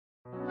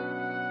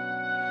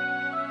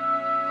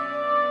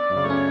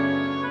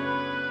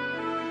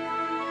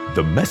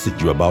The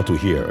message you're about to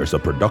hear is a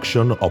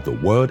production of the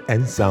Word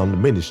and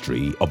Sound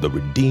Ministry of the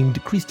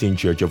Redeemed Christian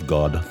Church of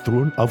God,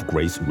 Throne of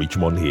Grace,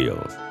 Richmond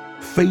Hills.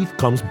 Faith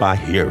comes by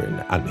hearing,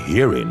 and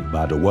hearing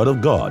by the Word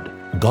of God.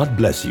 God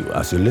bless you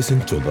as you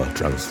listen to the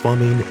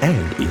transforming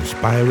and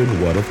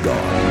inspiring Word of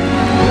God.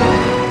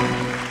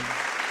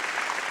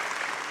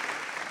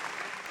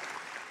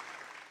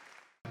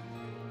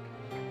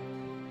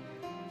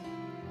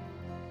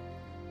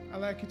 I'd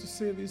like you to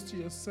say this to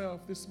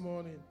yourself this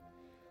morning.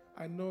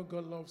 I know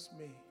God loves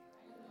me.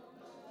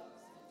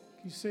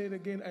 Can you say it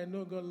again? I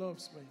know God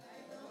loves me.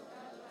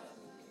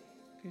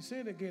 Can you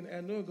say it again?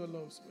 I know God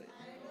loves me.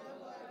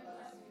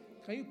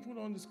 Can you put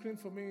on the screen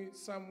for me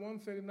Psalm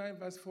 139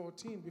 verse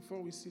 14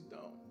 before we sit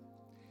down?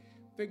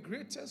 The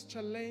greatest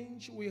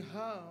challenge we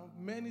have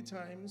many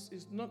times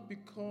is not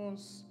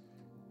because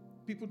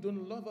people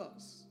don't love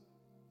us,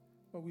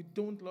 but we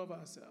don't love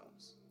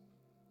ourselves.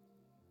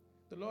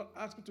 The Lord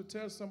asked me to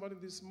tell somebody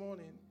this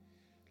morning,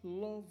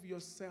 love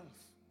yourself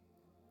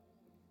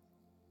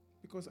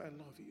because I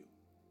love you.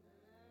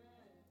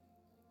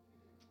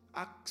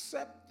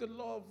 Accept the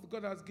love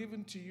God has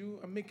given to you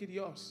and make it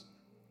yours.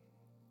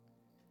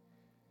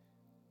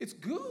 It's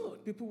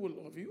good. People will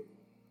love you.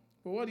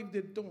 But what if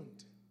they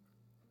don't?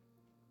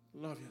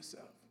 Love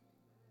yourself.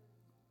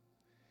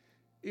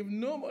 If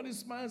nobody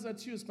smiles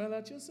at you, smile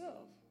at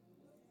yourself.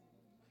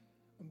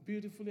 And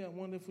beautifully and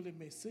wonderfully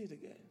may say it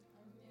again.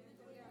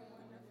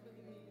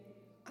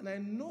 And I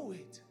know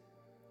it.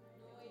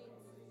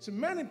 So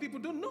many people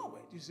don't know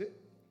it, you see.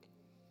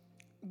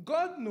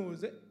 God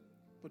knows it,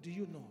 but do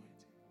you know it?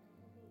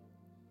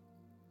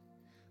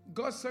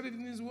 God said it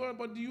in His Word,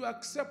 but do you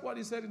accept what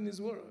He said in His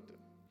Word?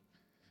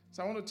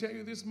 So I want to tell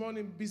you this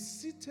morning, be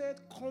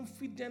seated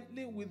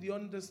confidently with the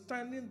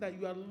understanding that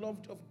you are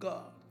loved of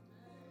God.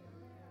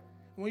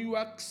 When you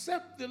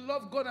accept the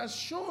love God has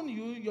shown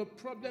you, your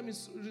problem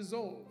is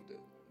resolved.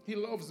 He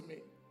loves me.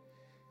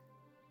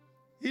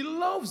 He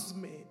loves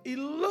me. He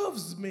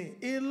loves me.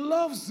 He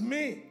loves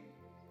me.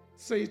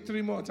 Say it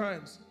 3 more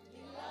times.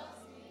 He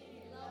loves me. He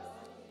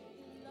loves me.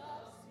 He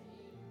loves me.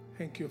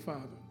 Thank you,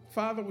 Father.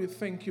 Father, we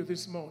thank you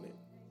this morning.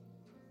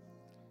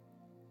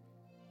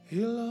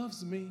 He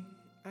loves me.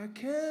 I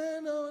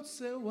cannot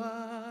say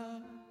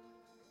why.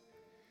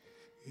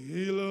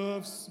 He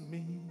loves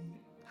me.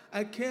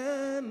 I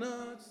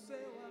cannot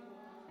say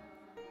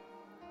why.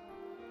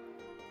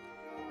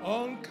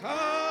 On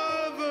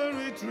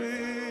Calvary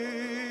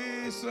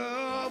tree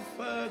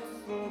suffered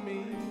for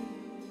me.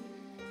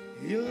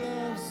 He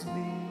loves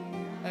me.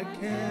 I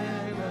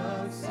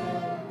cannot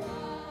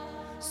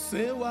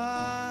say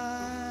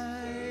why.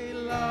 He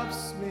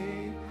loves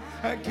me.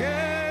 I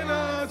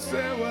cannot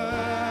say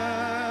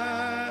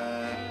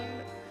why.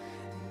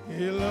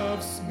 He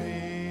loves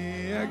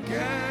me. I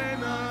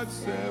cannot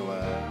say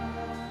why.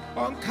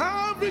 On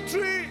Calvary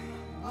tree,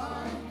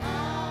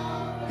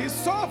 He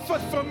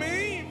suffered for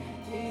me.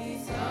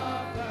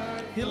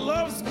 He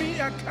loves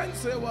me. I can't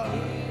say why.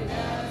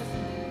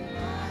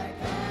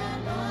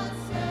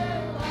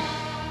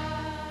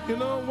 You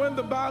know, when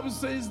the Bible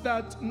says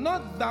that,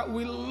 not that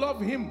we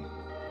love Him,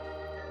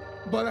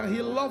 but that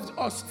He loved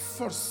us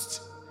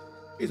first,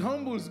 it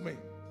humbles me.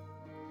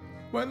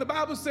 When the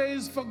Bible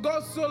says, for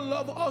God so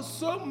loved us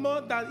so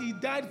much that He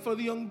died for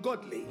the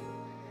ungodly,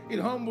 it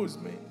humbles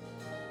me.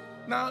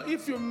 Now,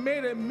 if you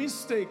made a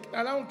mistake,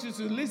 and I want you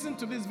to listen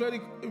to this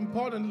very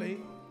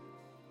importantly.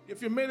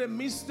 If you made a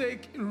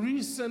mistake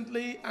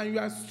recently and you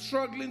are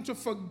struggling to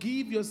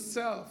forgive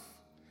yourself,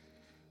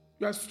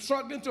 you are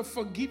struggling to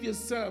forgive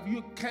yourself,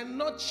 you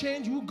cannot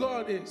change who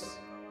God is.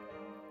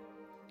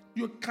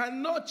 You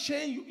cannot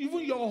change,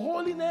 even your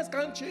holiness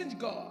can't change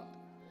God.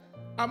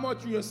 How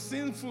much your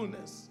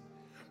sinfulness.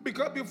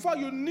 Because before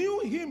you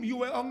knew Him, you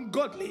were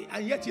ungodly,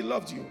 and yet He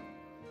loved you.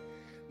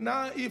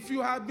 Now, if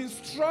you have been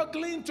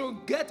struggling to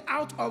get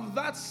out of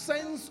that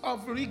sense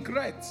of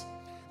regret,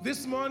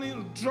 this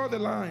morning, draw the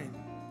line.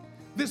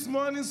 This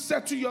morning,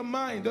 settle your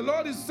mind. The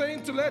Lord is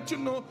saying to let you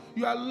know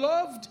you are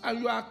loved and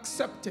you are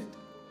accepted.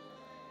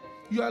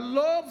 You are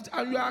loved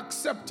and you are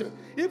accepted.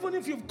 Even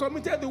if you've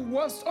committed the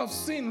worst of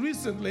sin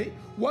recently,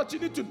 what you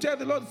need to tell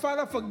the Lord,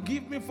 Father,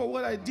 forgive me for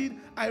what I did.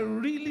 I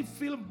really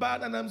feel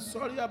bad and I'm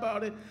sorry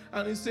about it.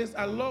 And He says,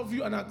 I love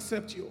you and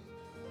accept you.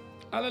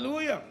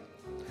 Hallelujah.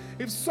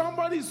 If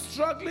somebody is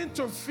struggling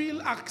to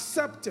feel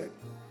accepted,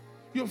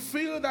 you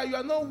feel that you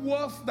are not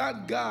worth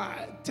that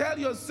guy, tell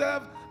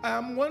yourself, I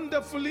am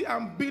wonderfully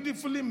and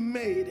beautifully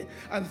made,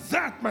 and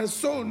that my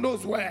soul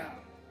knows well.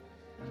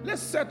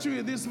 Let's settle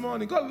you this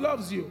morning. God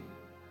loves you.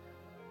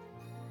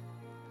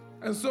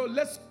 And so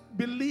let's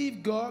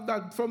believe God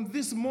that from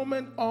this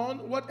moment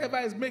on, whatever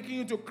is making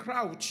you to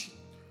crouch,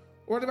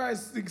 whatever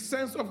is the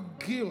sense of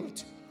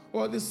guilt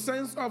or the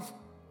sense of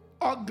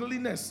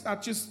ugliness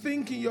that you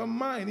think in your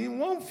mind, in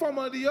one form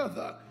or the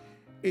other,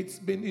 it's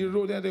been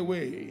eroded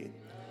away.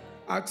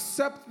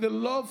 Accept the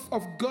love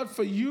of God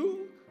for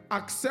you.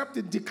 Accept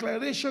the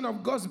declaration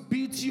of God's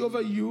beauty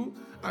over you,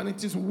 and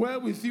it is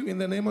well with you in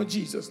the name of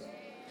Jesus.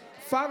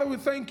 Father, we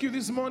thank you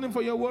this morning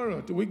for your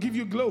word. We give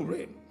you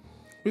glory.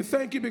 We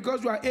thank you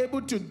because you are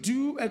able to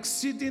do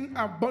exceeding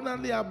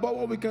abundantly above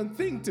what we can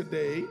think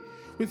today.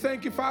 We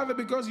thank you, Father,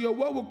 because your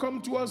word will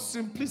come to us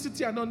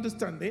simplicity and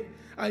understanding,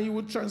 and you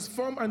will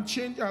transform and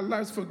change our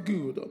lives for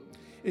good.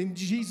 In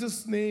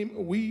Jesus' name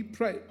we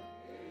pray.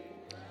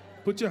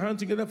 Put your hand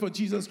together for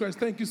Jesus Christ.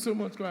 Thank you so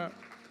much, God.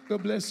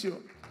 God bless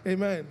you.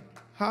 Amen.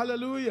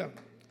 Hallelujah.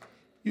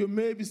 You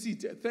may be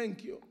seated.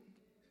 Thank you.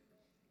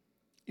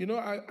 You know,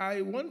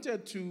 I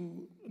wanted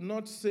to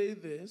not say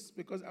this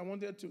because I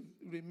wanted to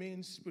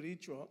remain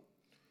spiritual,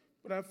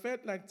 but I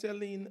felt like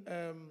telling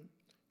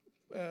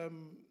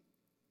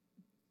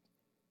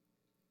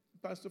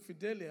Pastor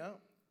Fidelia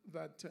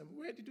that,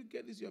 where did you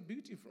get this, your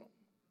beauty from?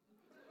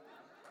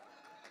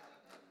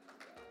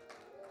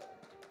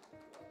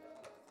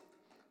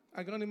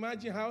 I can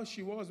imagine how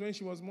she was when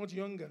she was much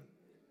younger.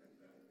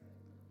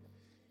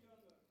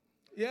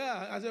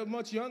 Yeah, I said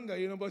much younger,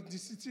 you know, but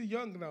she's still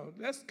young now.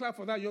 Let's clap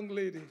for that young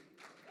lady.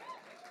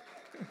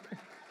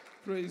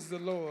 Praise the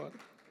Lord.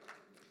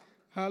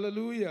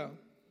 Hallelujah.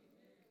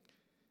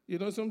 You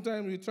know,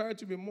 sometimes we try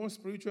to be more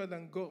spiritual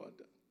than God.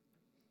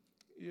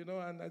 You know,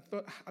 and I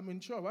thought, I'm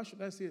in trouble. Why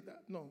should I say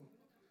that? No.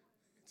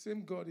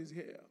 Same God is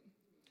here.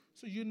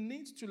 So you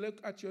need to look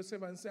at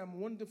yourself and say, I'm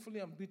wonderfully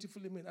and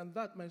beautifully made. And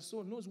that my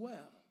soul knows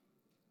well.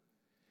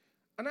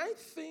 And I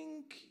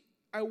think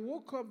I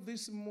woke up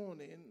this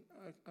morning,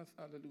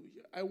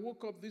 hallelujah. I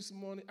woke up this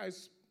morning, I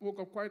woke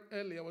up quite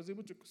early. I was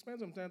able to spend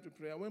some time to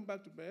pray. I went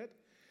back to bed,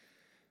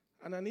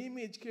 and an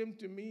image came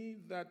to me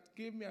that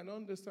gave me an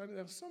understanding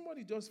that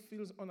somebody just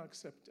feels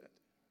unaccepted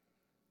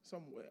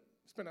somewhere.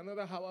 Spent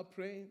another hour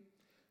praying,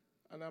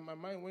 and my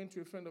mind went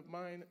to a friend of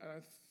mine, and I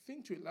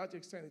think to a large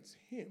extent it's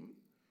him,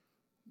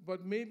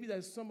 but maybe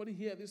there's somebody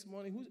here this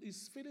morning who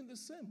is feeling the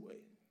same way.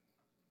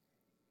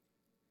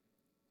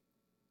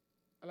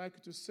 I'd like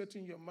you to set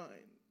in your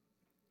mind,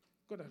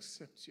 God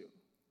accepts you.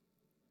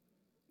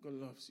 God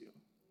loves you.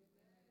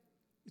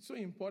 It's so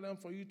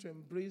important for you to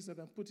embrace that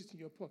and put it in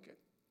your pocket.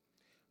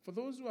 For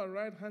those who are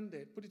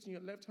right-handed, put it in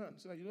your left hand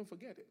so that you don't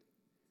forget it.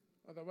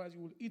 Otherwise,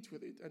 you will eat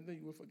with it and then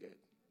you will forget.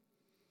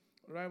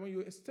 All right, when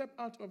you step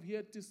out of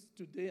here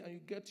today and you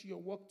get to your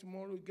work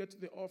tomorrow, you get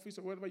to the office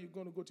or wherever you're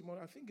going to go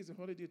tomorrow, I think it's a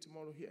holiday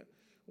tomorrow here.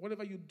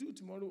 Whatever you do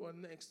tomorrow or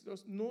next,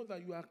 just know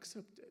that you are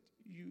accepted.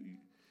 You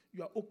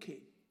are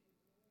okay.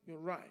 You're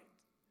right.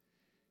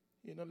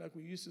 You know, like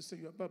we used to say,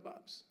 you're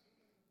bababs.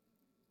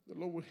 The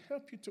Lord will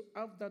help you to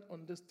have that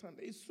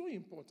understanding. It's so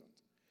important.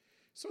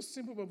 So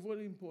simple but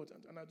very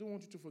important, and I don't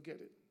want you to forget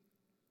it.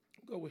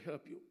 God will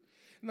help you.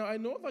 Now, I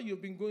know that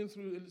you've been going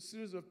through a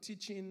series of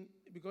teaching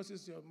because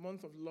it's your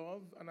month of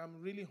love, and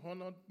I'm really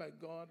honored by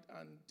God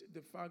and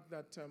the fact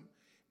that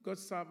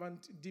God's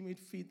servant deemed it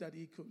fit that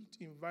he could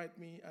invite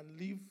me and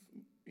leave,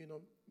 you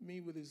know, me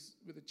with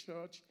the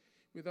church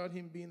without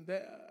him being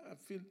there.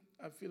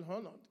 I feel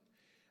honored.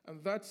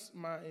 And that's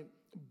my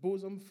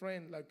bosom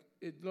friend, like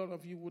a lot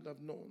of you would have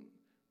known.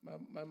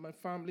 My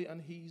family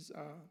and his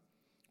are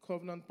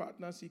covenant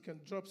partners. He can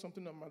drop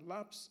something on my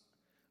laps,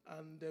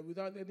 and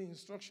without any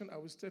instruction, I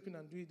will step in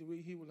and do it the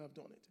way he would have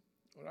done it.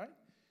 All right?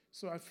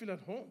 So I feel at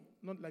home,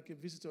 not like a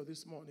visitor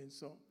this morning.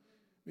 So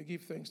we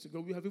give thanks to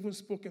God. We have even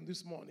spoken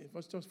this morning. It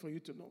was just for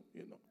you to know,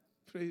 you know.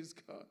 Praise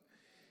God.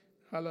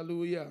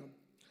 Hallelujah.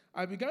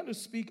 I began to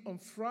speak on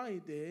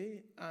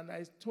Friday, and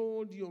I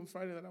told you on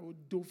Friday that I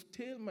would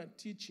dovetail my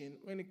teaching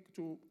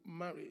to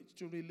marriage,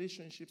 to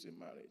relationships in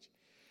marriage.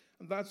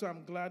 And that's why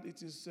I'm glad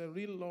it is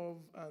real love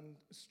and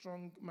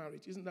strong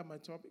marriage. Isn't that my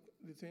topic,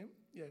 the theme?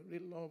 Yeah,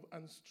 real love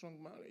and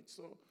strong marriage.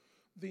 So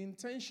the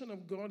intention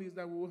of God is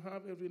that we will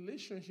have a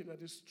relationship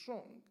that is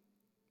strong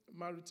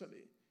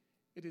maritally.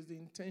 It is the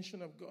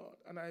intention of God.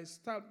 And I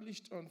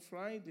established on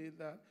Friday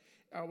that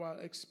our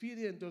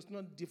experience does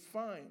not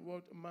define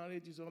what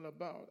marriage is all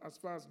about as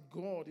far as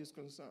God is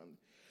concerned.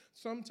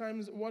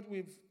 Sometimes what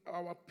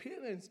our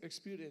parents'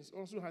 experience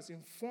also has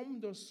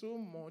informed us so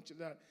much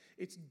that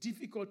it's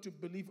difficult to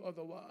believe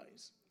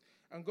otherwise.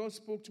 And God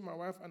spoke to my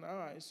wife and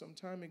I some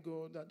time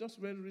ago that just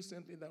very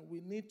recently that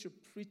we need to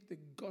preach the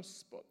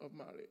gospel of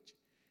marriage.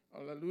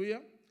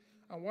 Hallelujah.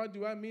 And what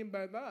do I mean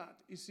by that?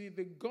 You see,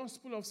 the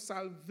gospel of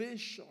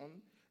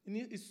salvation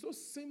is so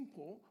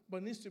simple,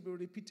 but needs to be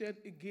repeated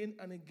again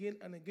and again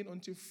and again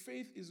until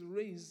faith is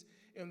raised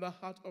in the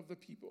heart of the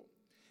people.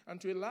 And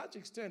to a large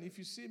extent, if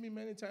you see me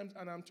many times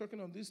and I'm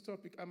talking on this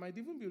topic, I might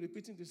even be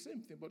repeating the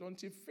same thing, but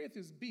until faith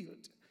is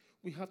built,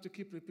 we have to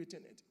keep repeating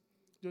it.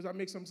 Does that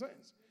make some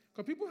sense?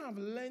 Because people have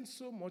learned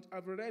so much,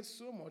 I've read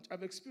so much,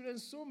 I've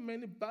experienced so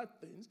many bad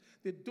things,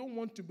 they don't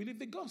want to believe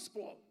the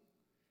gospel.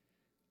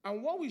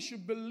 And what we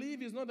should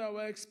believe is not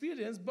our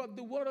experience, but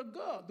the Word of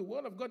God. The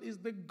Word of God is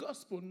the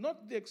gospel,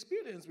 not the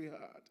experience we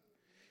had.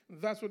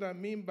 That's what I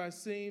mean by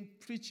saying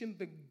preaching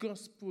the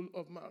gospel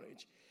of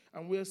marriage.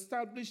 And we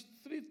established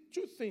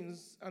two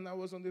things, and I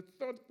was on the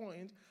third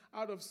point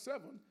out of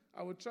 7.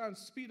 I will try and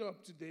speed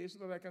up today so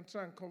that I can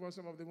try and cover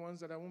some of the ones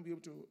that I won't be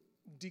able to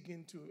dig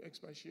into,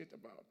 expatiate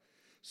about,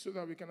 so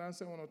that we can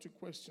answer 1 or 2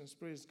 questions.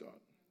 Praise God.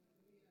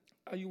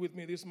 Are you with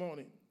me this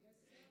morning?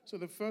 So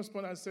the first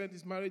point I said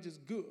is marriage is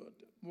good.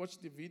 Watch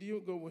the video.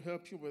 God will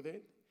help you with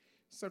it.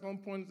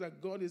 Second point is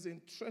that God is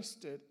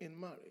interested in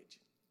marriage.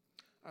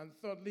 And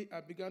thirdly,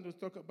 I began to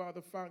talk about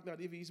the fact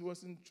that if he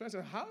was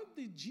interested, how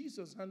did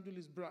Jesus handle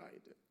his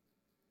bride?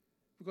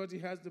 Because he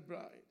has the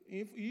bride.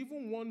 He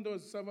even warned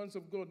us, servants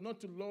of God, not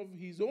to love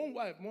his own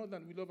wife more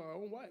than we love our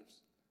own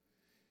wives.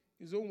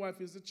 His own wife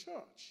is the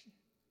church.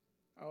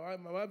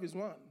 My wife is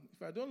one.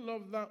 If I don't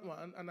love that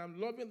one and I'm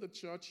loving the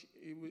church,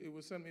 it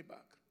will send me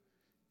back.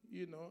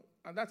 You know,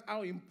 and that's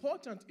how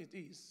important it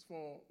is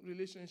for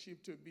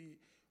relationship to be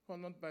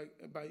honored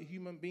by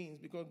human beings,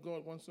 because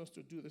God wants us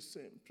to do the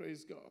same.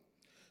 Praise God.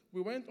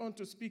 We went on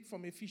to speak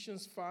from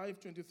Ephesians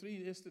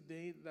 5:23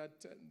 yesterday,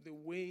 that the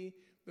way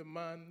the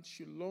man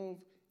should love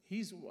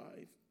his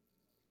wife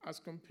as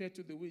compared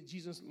to the way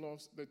Jesus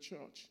loves the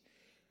church.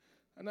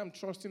 And I'm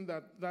trusting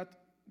that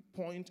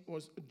point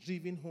was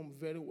driven home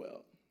very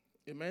well.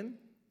 Amen?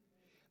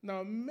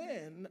 Now,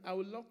 men,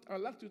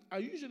 I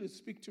usually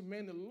speak to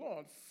men a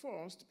lot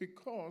first,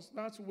 because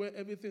that's where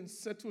everything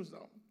settles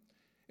down.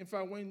 In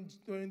fact, when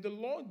the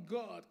Lord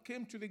God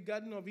came to the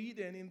Garden of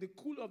Eden in the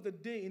cool of the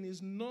day, in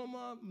his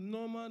normal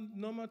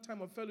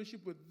time of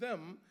fellowship with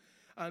them,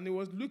 and he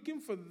was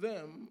looking for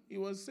them, he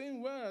was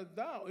saying, "Where art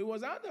thou?" It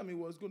was Adam he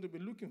was going to be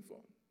looking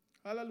for.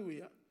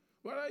 Hallelujah.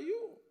 Where are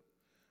you?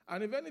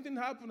 And if anything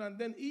happened, and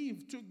then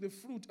Eve took the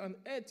fruit and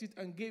ate it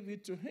and gave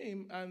it to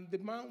him, and the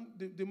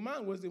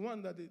man was the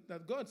one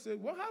that God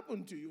said, "What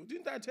happened to you?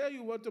 Didn't I tell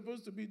you what's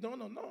supposed to be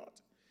done or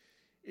not?"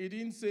 He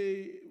didn't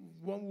say,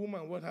 "One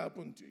woman, what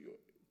happened to you?"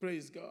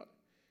 Praise God.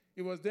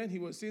 It was then he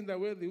was saying that,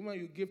 "Well, the woman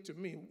you gave to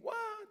me."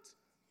 What?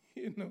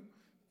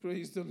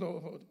 Praise the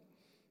Lord.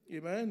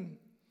 Amen.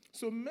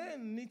 So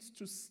men need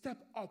to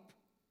step up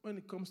when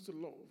it comes to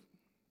love.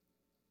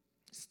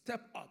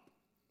 Step up.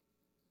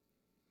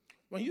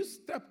 When you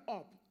step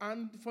up,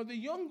 and for the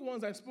young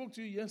ones I spoke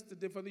to you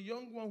yesterday, for the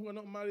young ones who are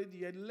not married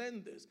yet,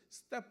 learn this.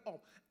 Step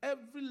up.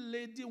 Every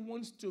lady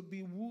wants to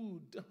be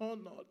wooed,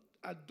 honored,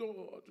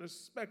 adored,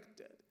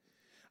 respected.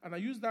 And I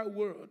use that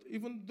word,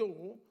 even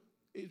though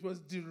it was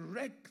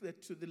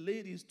directed to the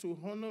ladies to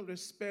honor,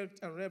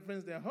 respect, and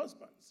reverence their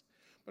husbands.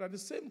 But at the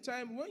same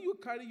time, when you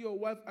carry your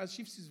wife as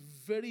chief, is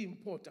very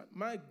important.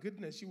 My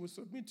goodness, she will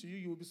submit to you,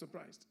 you will be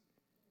surprised.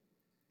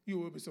 You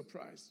will be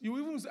surprised. You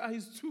will even say,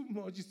 "It's too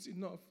much, it's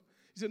enough."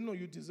 He said, "No,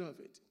 you deserve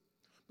it.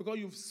 Because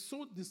you've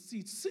sowed the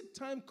seed. Seed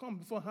time comes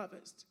before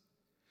harvest.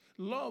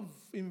 Love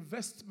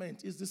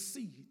investment is the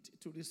seed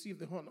to receive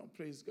the honor."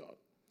 Praise God.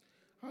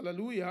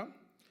 Hallelujah.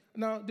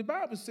 Now, the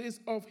Bible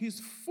says, "Of his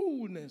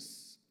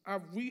fullness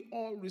have we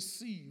all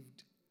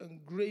received,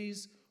 and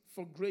grace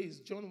for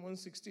grace." John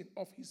 1:16,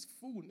 of his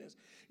fullness.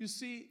 You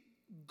see,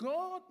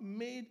 God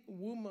made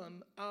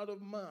woman out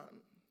of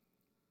man.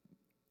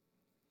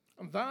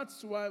 And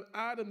that's why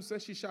Adam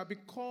says, "She shall be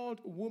called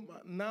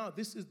woman. Now,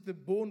 this is the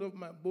bone of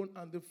my bone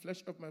and the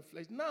flesh of my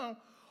flesh."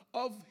 Now,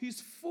 of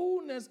his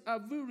fullness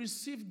have we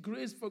received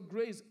grace for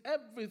grace.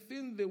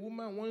 Everything the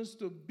woman wants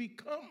to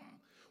become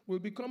will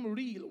become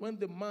real when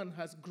the man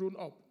has grown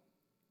up.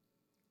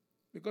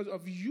 Because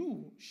of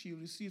you, she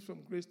receives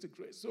from grace to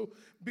grace. So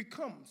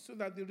become, so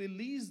that the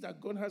release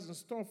that God has in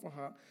store for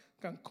her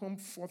can come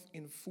forth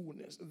in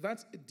fullness.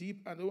 That's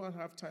deep. I don't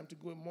have time to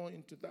go more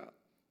into that.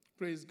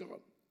 Praise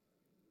God.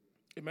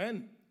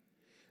 Amen.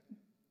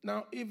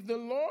 Now, if the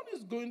Lord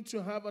is going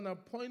to have an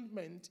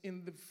appointment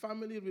in the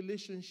family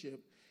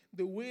relationship,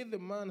 the way the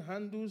man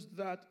handles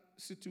that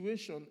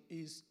situation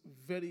is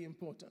very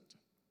important.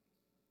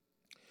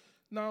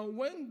 Now,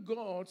 when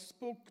God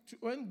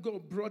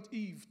brought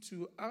Eve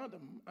to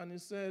Adam and he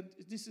said,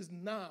 "This is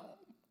now,"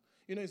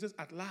 he says,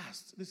 "At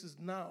last, this is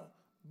now,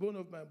 bone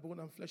of my bone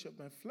and flesh of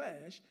my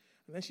flesh."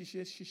 And then she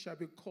says, "She shall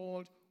be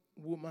called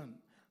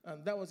woman."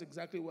 And that was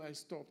exactly where I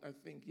stopped, I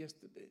think,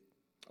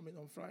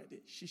 on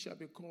Friday. She shall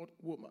be called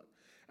woman.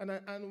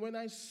 And when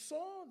I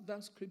saw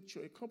that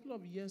scripture a couple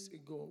of years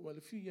ago, a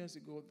few years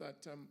ago,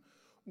 that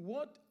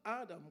what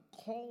Adam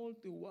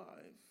called the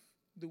wife,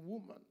 the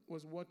woman,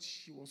 was what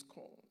she was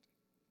called.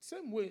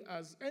 Same way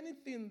as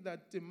anything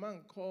that the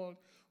man called,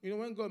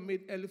 when God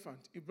made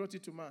elephant, he brought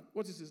it to man.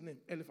 What is his name?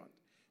 Elephant.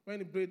 When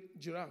he made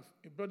giraffe,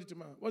 he brought it to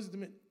man. What's the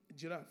name?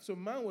 Giraffe. So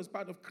man was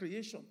part of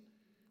creation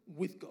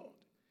with God.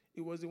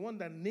 It was the one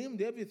that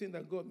named everything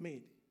that God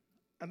made.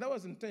 And that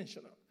was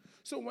intentional.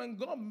 So when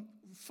God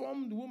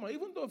formed the woman,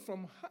 even though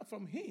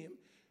from him,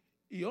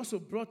 he also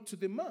brought to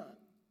the man.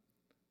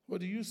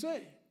 What do you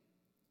say?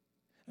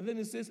 And then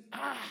it says,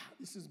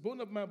 "This is bone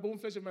of my bone,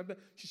 flesh of my blood.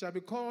 She shall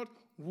be called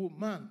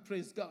woman."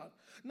 Praise God.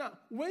 Now,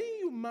 when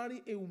you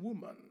marry a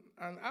woman,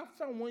 and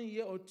after 1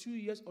 year or 2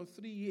 years or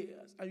 3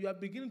 years, and you are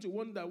beginning to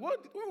wonder, what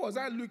was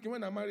I looking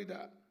when I married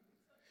her?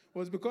 It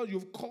was because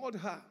you've called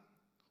her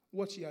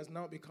what she has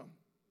now become.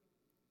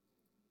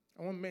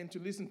 I want men to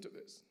listen to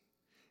this.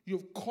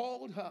 You've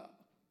called her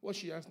what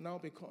she has now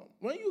become.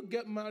 When you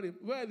get married,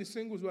 where are the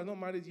singles who are not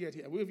married yet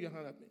here? Wave your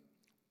hand at me.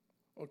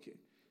 Okay.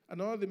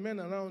 And all the men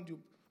around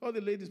you, all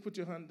the ladies, put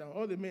your hand down.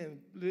 All the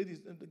men,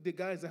 ladies, the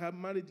guys that have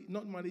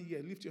not married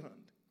yet, lift your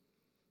hand.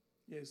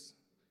 Yes.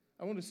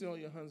 I want to see all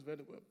your hands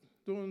very well.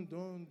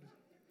 Don't.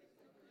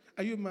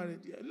 Are you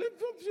married? Yeah. Live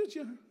for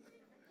future.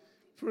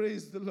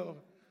 Praise the Lord.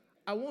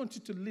 I want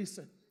you to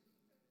listen.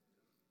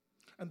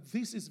 And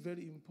this is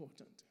very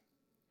important.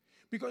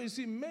 Because you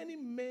see, many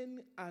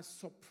men are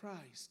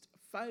surprised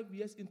 5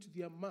 years into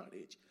their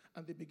marriage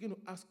and they begin to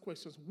ask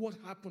questions. What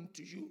happened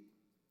to you?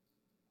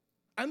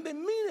 And they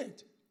mean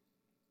it.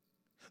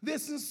 They're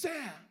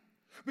sincere.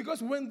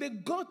 Because when they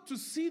got to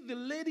see the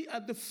lady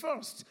at the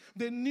first,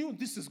 they knew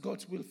this is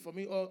God's will for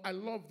me, or I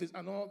love this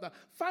and all that.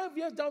 5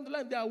 years down the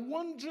line, they are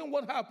wondering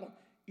what happened.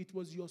 It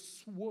was your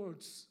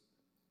words.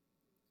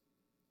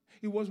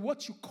 It was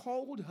what you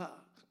called her,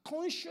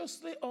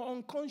 consciously or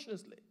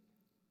unconsciously.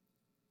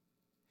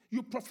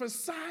 You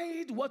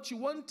prophesied what you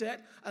wanted,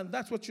 and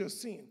that's what you're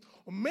seeing.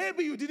 Or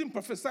maybe you didn't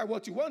prophesy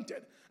what you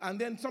wanted, and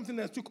then something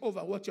else took over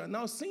what you are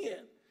now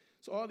seeing.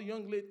 So all the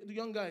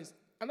young guys,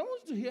 and I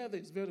want you to hear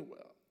this very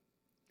well.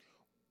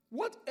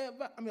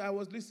 Whatever, I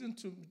was listening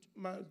to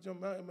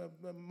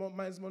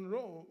Miles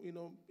Monroe,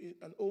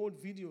 an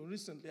old video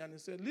recently, and he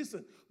said,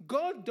 listen,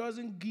 God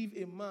doesn't give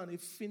a man a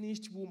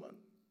finished woman.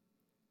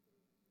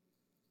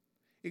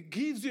 It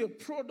gives you a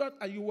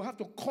product, and you will have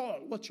to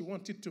call what you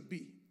want it to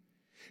be.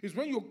 It's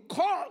when you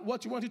call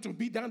what you want it to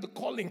be, then the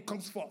calling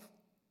comes forth.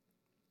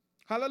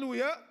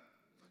 Hallelujah.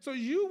 So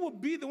you will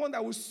be the one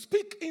that will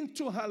speak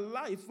into her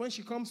life when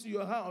she comes to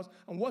your house,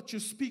 and what you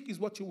speak is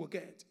what you will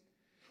get.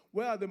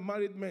 Where are the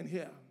married men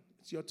here?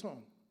 It's your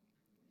turn.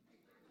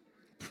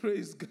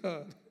 Praise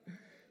God.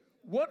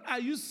 What are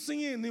you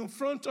seeing in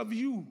front of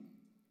you?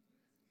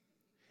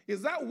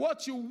 Is that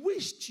what you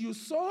wished you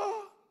saw?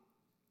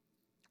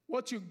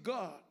 What you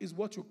got is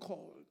what you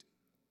called.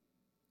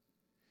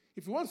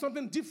 If you want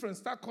something different,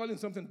 start calling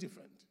something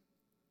different.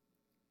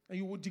 And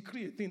you will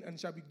decree a thing, and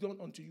it shall be done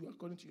unto you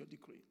according to your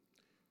decree.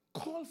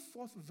 Call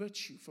forth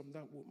virtue from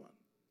that woman.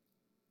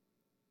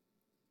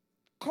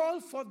 Call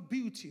forth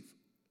beauty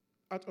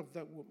out of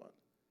that woman.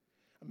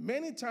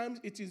 Many times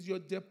it is your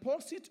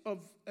deposit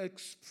of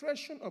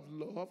expression of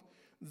love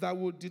that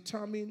will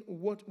determine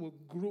what will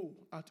grow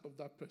out of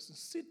that person.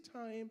 Seed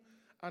time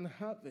and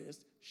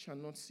harvest shall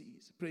not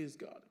cease. Praise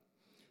God.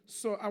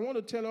 So I want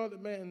to tell all the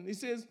men, he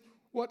says,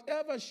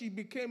 whatever she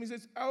became, he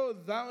says, oh,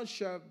 thou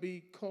shalt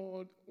be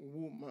called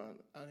woman.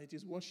 And it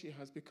is what she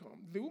has become.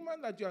 The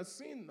woman that you are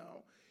seeing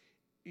now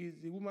is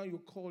the woman you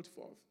called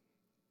forth.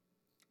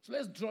 So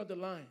let's draw the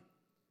line.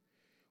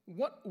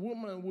 What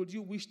woman would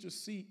you wish to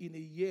see in a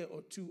year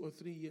or 2 or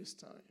 3 years'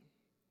 time?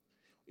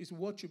 Is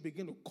what you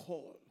begin to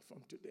call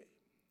from today.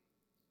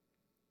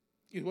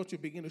 Is what you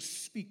begin to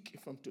speak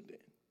from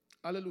today.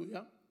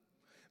 Hallelujah.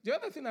 The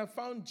other thing I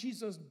found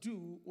Jesus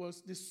do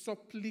was the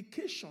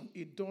supplication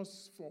he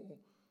does for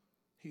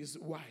his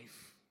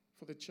wife,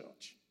 for the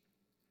church.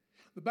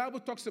 The Bible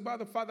talks about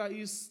the Father.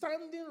 He is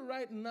standing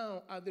right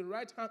now at the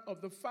right hand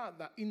of the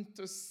Father,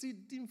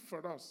 interceding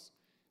for us.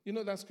 You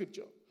know that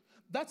scripture?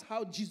 That's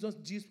how Jesus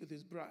deals with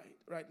his bride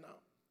right now.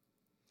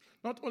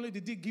 Not only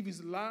did he give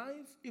his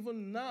life,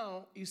 even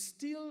now he's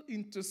still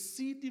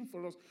interceding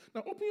for us.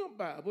 Now open your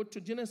Bible to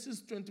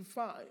Genesis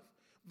 25,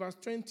 verse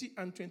 20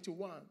 and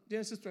 21.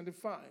 Genesis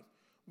 25,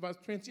 verse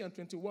 20 and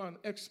 21.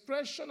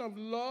 Expression of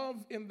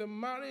love in the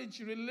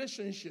marriage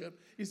relationship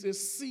is a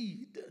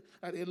seed.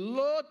 And a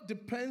lot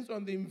depends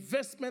on the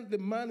investment the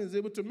man is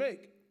able to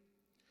make.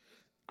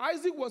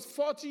 Isaac was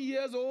 40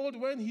 years old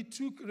when he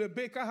took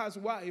Rebekah as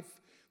wife,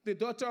 the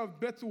daughter of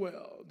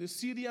Bethuel, the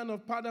Syrian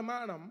of Paddan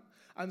Aram,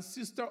 and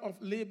sister of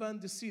Laban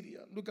the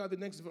Syrian. Look at the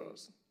next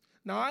verse.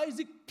 Now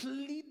Isaac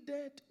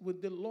pleaded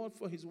with the Lord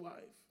for his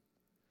wife.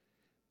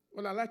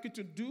 What I'd like you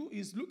to do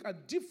is look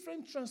at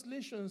different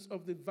translations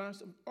of the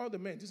verse of all the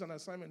men. This is an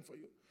assignment for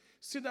you.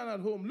 Sit down at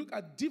home. Look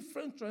at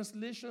different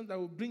translations that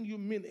will bring you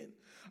meaning.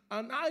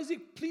 And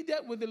Isaac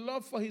pleaded with the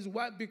Lord for his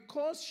wife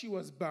because she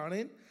was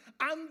barren,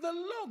 and the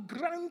Lord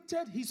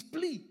granted his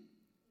plea.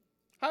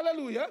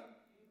 Hallelujah.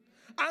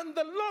 And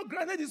the Lord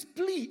granted his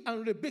plea,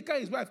 and Rebekah,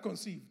 his wife,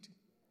 conceived.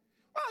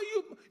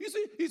 You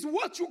see, it's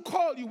what you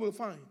call, you will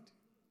find.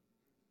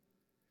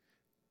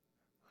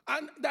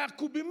 And there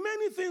could be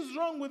many things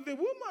wrong with the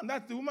woman.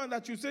 That's the woman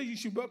that you say you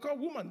should become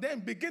woman.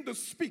 Then begin to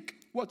speak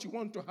what you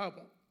want to have.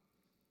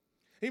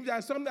 If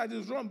there's something that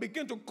is wrong,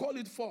 begin to call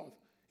it forth.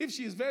 If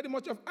she is very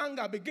much of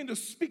anger, begin to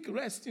speak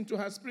rest into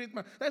her spirit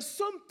man. There's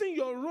something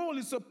your role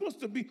is supposed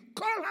to be.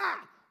 Call her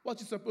what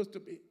she's supposed to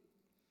be.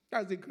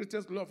 That's the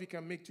greatest love you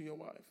can make to your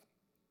wife.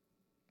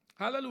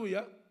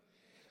 Hallelujah.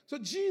 So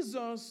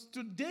Jesus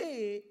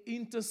today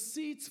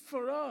intercedes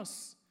for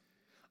us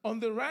on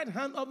the right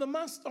hand of the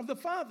Master, of the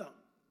Father.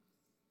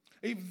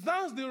 If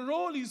that's the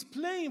role he's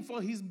playing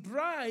for his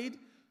bride,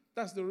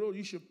 that's the role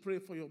you should pray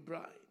for your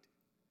bride.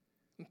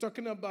 I'm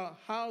talking about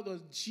how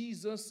does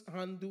Jesus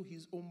handle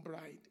his own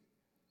bride.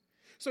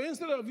 So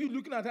instead of you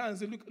looking at her and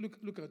say,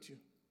 look at you.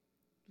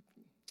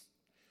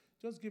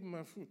 Just give me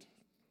my fruit.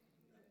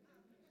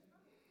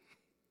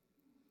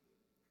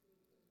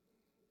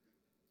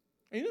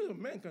 And you know,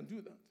 men can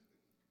do that.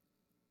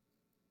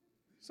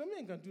 Some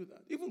men can do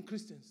that. Even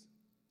Christians.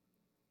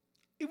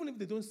 Even if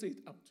they don't say it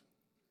out.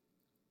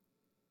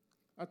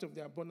 Out of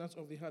the abundance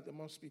of the heart, the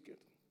mouth speaketh.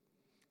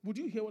 Would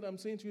you hear what I'm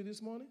saying to you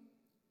this morning?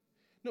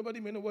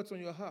 Nobody may know what's on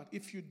your heart.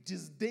 If you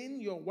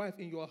disdain your wife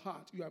in your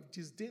heart, you have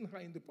disdained her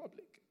in the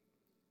public.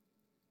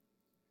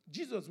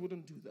 Jesus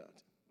wouldn't do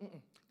that.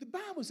 The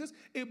Bible says,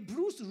 a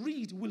bruised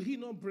reed will he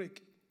not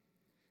break.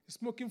 A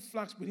smoking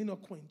flax will he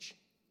not quench.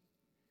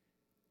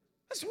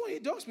 That's what he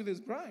does with his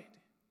bride.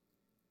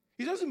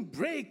 He doesn't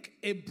break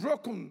a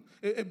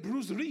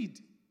bruised reed.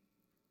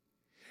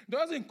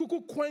 Doesn't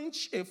cuckoo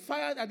quench a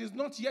fire that is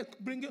not yet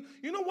bringing.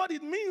 You know what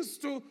it means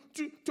to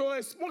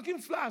a smoking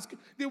flask?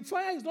 The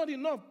fire is not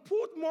enough.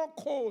 Put more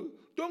coal.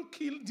 Don't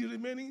kill the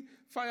remaining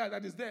fire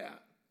that is there.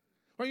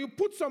 When you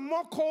put some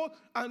more coal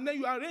and then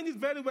you arrange it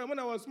very well. When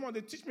I was small,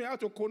 they teach me how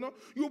to kono.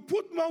 You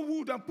put more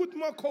wood and put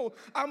more coal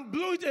and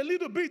blow it a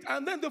little bit,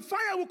 and then the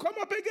fire will come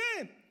up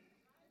again.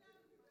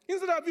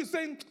 Instead of you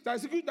saying,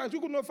 there's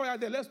no fire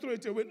there, let's throw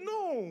it away.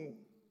 No.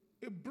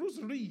 A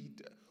bruised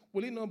reed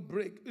will it not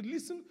break?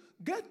 Listen,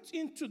 get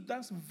into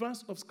that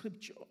verse of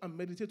scripture and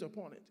meditate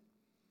upon it.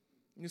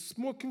 The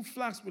smoking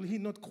flax will he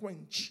not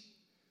quench.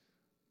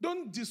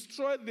 Don't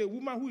destroy the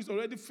woman who is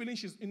already feeling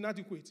she's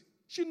inadequate.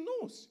 She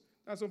knows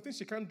there's some things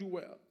she can't do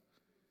well.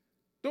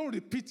 Don't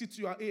repeat it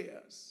to your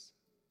ears.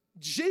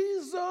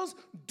 Jesus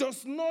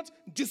does not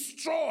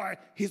destroy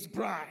his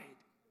bride.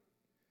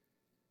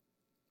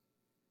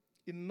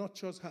 He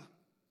nurtures her.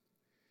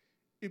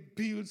 He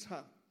builds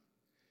her.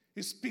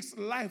 He speaks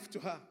life to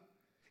her.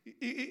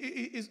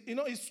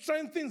 He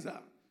strengthens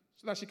her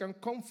so that she can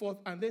come forth,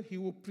 and then he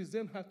will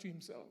present her to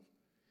himself.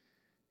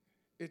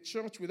 A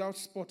church without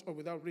spot or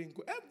without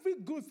wrinkle.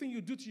 Every good thing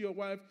you do to your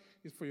wife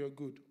is for your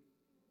good.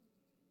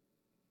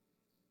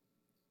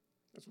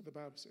 That's what the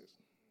Bible says.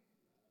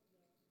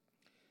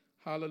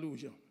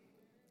 Hallelujah.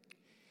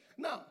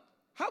 Now,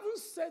 having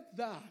said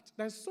that,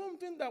 there's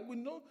something that we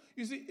know.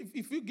 You see,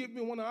 if you give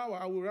me 1 hour,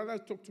 I would rather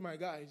talk to my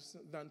guys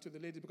than to the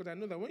ladies, because I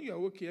know that when you are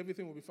okay,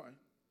 everything will be fine.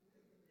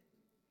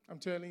 I'm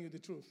telling you the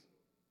truth.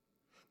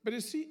 But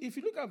you see, if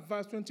you look at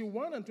verse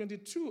 21 and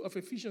 22 of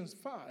Ephesians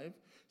 5,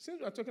 since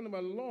we are talking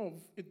about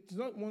love, it's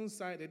not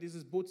one-sided, this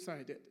is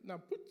both-sided. Now,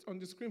 put on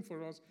the screen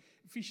for us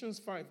Ephesians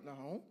 5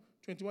 now,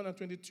 21 and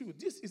 22.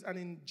 This is an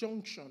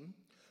injunction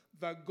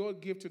that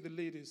God gave to the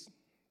ladies.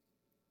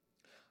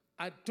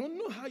 I don't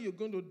know how you're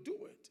going to do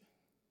it,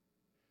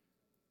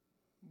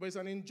 but it's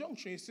an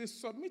injunction. It says,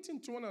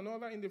 submitting to one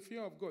another in the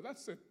fear of God.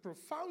 That's a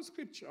profound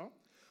scripture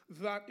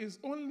that is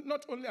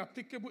not only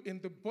applicable in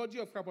the body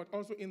of Christ, but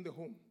also in the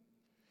home.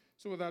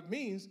 So what that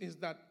means is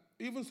that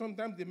even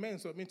sometimes the men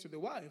submit to the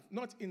wife,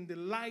 not in the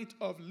light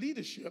of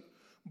leadership,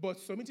 but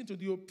submitting to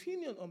the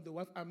opinion of the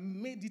wife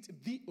and made it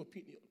the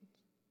opinion.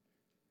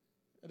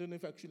 I don't know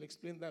if I should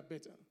explain that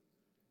better.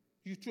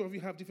 You two of you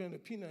have different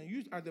opinions.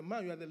 You are the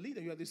man, you are the leader,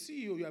 you are the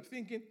CEO, you are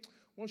thinking,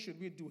 what should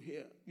we do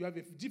here? You have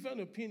a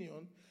different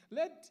opinion.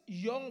 Let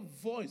your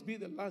voice be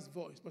the last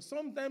voice. But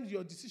sometimes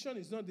your decision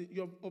is not,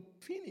 your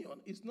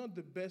opinion is not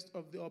the best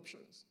of the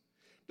options.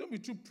 Don't be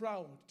too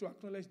proud to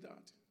acknowledge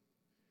that.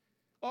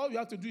 All you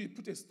have to do is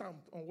put a stamp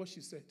on what she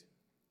said.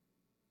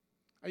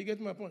 Are you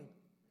getting my point?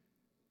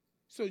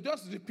 So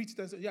just repeat it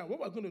and say, yeah,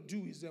 what we're going to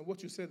do is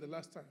what you said the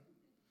last time.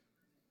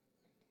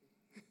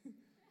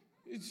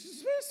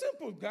 It's very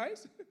simple,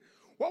 guys.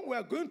 What we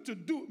are going to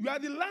do, you are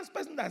the last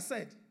person that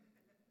said.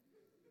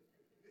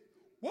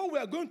 What we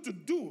are going to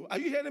do, are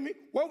you hearing me?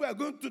 What we are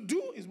going to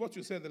do is what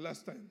you said the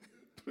last time.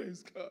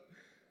 Praise God.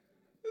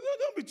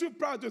 Don't be too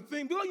proud to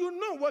think, because you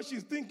know what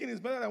she's thinking is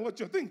better than what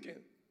you're thinking.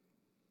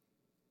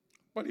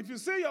 But if you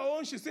say your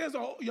own, she says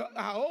her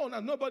own,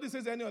 and nobody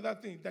says any other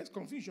thing, there's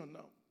confusion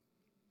now.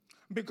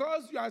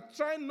 Because you are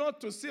trying not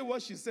to say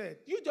what she said.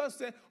 You just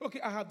say, okay,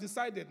 I have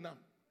decided now.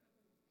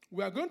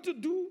 We are going to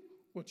do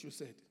what you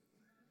said.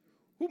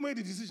 Who made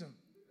the decision?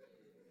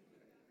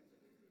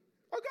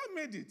 God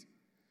made it.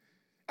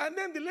 And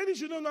then the lady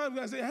should know now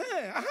and say,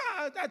 hey,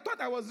 I thought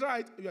I was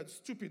right. You are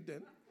stupid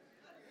then.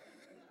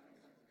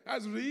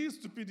 That's real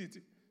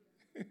stupidity.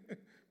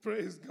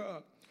 Praise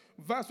God.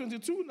 Verse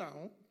 22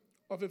 now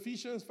of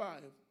Ephesians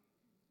 5.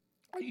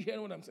 Are you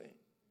hearing what I'm saying?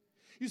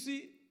 You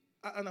see,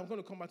 and I'm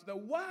going to come back to that.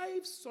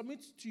 Wives,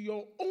 submit to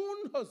your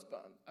own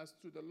husband as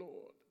to the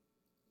Lord.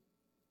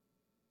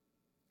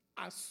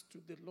 As to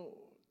the Lord.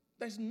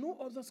 There's no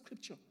other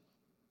scripture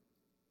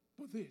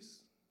but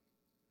this.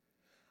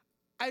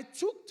 I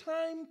took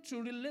time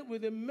to relate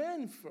with the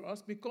men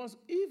first, because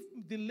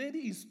if the lady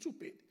is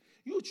stupid,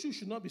 you too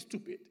should not be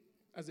stupid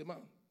as a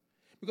man.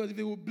 Because if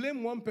they will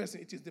blame one person,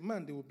 it is the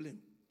man they will blame.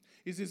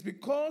 It is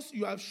because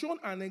you have shown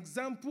an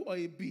example or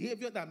a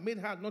behavior that made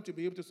her not to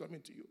be able to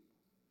submit to you.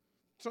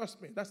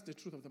 Trust me, that's the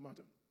truth of the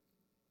matter.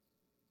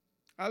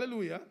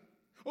 Hallelujah.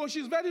 Oh,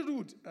 she's very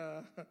rude.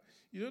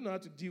 You don't know how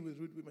to deal with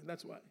rude women.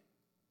 That's why.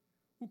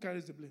 Who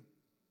carries the blame?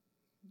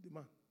 The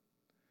man.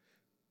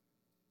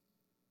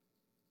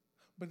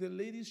 But the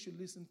ladies should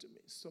listen to me.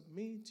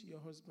 Submit to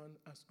your husband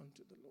as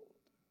unto the Lord.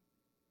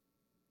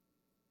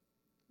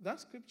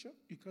 That scripture,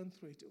 you can't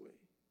throw it away.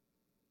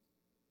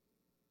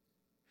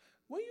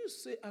 When you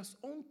say as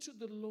unto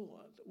the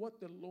Lord, what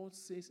the Lord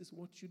says is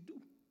what you do.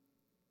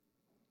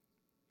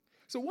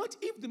 So what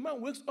if the man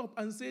wakes up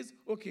and says,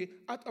 okay,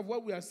 out of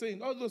what we are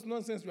saying, all those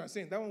nonsense we are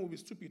saying, that one will be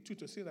stupid too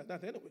to say like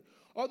that anyway.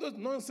 All those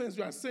nonsense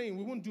we are saying,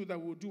 we won't do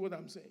that, we'll do what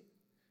I'm saying.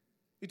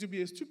 It will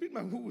be a stupid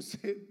man who will say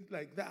it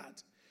like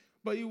that.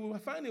 But you will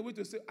find a way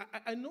to say,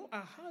 I know I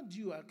heard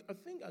you, I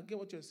think I get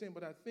what you're saying,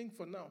 but I think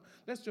for now,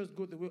 let's just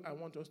go the way I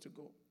want us to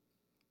go.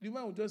 The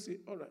man will just say,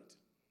 all right.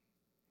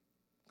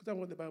 Because that's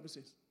what the Bible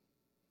says.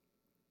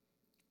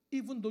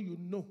 Even though you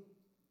know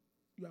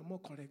you are more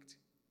correct.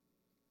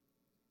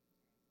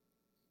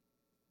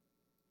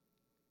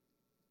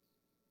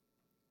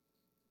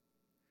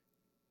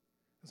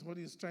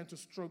 Somebody is trying to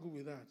struggle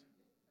with that.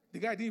 The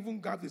guy didn't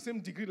even have the same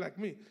degree like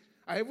me.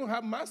 I even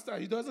have master.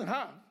 He doesn't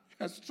have.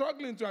 He's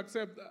struggling to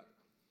accept that.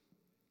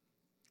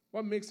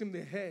 What makes him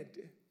the head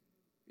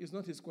is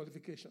not his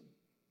qualification.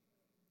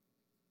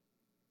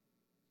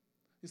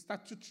 He's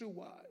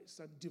statutory-wise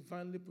and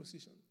divinely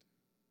positioned.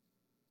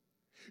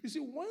 You see,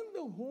 when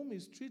the home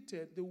is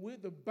treated the way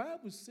the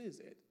Bible says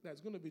it,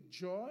 there's going to be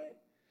joy,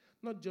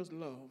 not just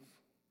love,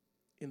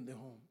 in the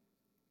home.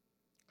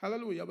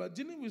 Hallelujah. But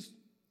dealing with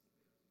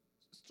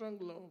strong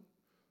love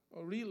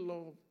or real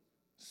love,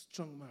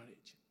 strong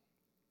marriage.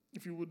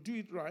 If you would do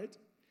it right,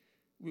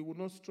 we will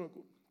not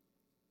struggle.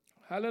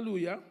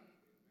 Hallelujah.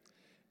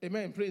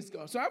 Amen. Praise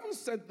God. So having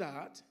said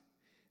that,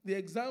 the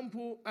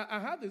example, I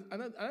had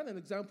an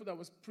example that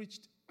was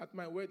preached at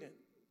my wedding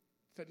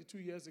 32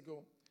 years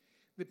ago.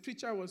 The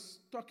preacher was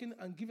talking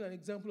and giving an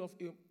example of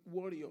a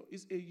warrior.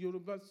 It's a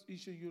Yoruba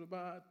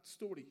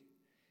story.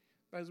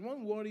 There's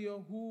one warrior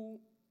who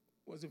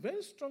was a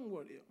very strong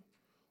warrior,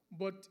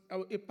 but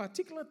a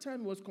particular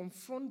time was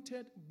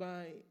confronted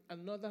by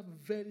another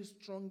very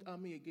strong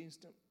army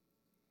against him.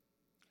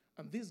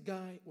 And this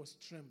guy was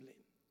trembling.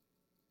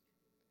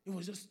 He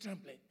was just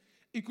trembling.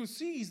 He could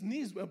see his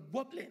knees were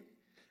wobbling,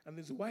 and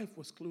his wife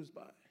was close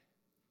by.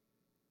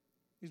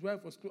 His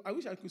wife was close. I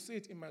wish I could say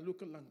it in my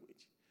local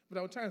language, but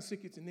I'll try and say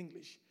it in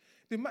English.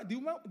 The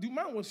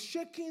man was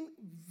shaking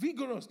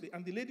vigorously,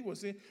 and the lady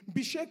was saying,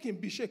 be shaking,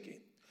 be shaking.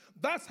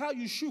 That's how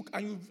you shook,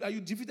 and you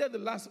defeated the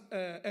last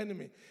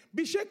enemy.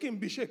 Be shaking,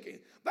 be shaking.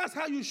 That's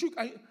how you shook,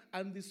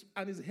 and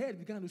his head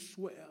began to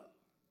swell,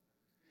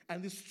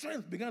 and the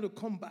strength began to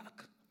come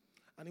back,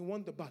 and he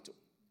won the battle.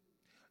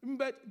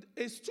 But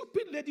a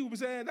stupid lady will be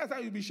saying, that's how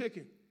you be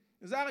shaking.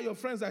 Is that how your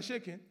friends are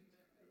shaking?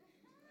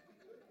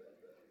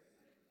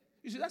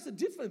 You see, that's a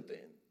different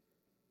thing.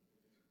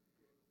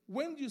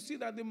 When you see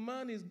that the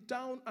man is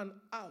down and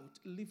out,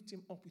 lift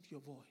him up with your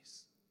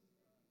voice.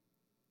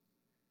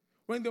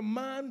 When the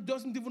man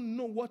doesn't even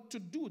know what to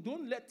do,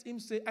 don't let him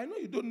say, I know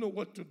you don't know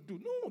what to do.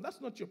 No,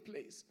 that's not your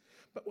place.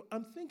 But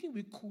I'm thinking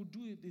we could do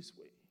it this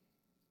way.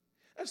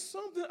 There's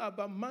something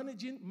about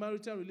managing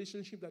marital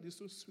relationship that is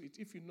so sweet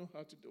if you know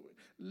how to do it.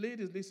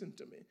 Ladies, listen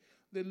to me.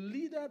 The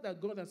leader that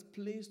God has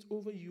placed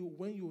over you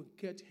when you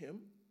get him,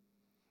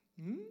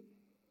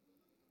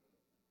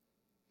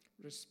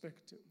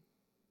 respect him.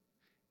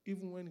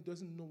 Even when he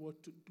doesn't know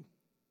what to do.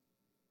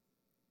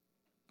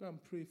 Go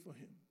and pray for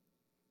him.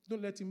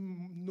 Don't let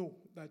him know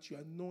that you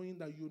are knowing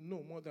that you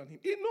know more than him.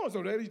 He knows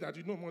already that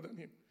you know more than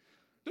him.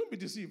 Don't be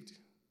deceived.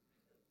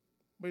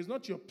 But it's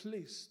not your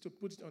place to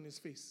put it on his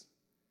face.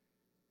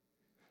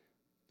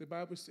 The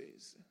Bible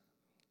says,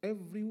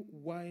 every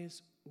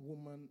wise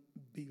woman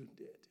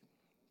builded.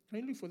 Can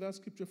you look for that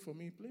scripture for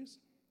me, please?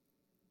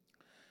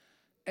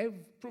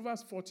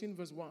 Proverbs 14,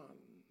 verse 1.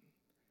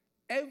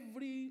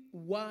 Every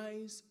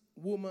wise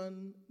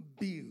woman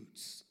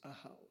builds a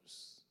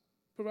house.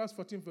 Proverbs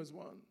 14, verse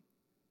 1.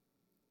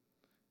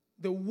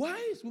 The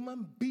wise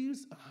woman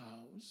builds a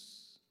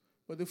house,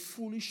 but the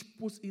foolish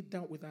puts it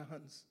down with her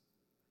hands.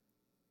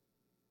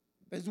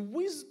 There's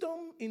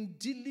wisdom in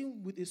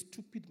dealing with a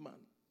stupid man.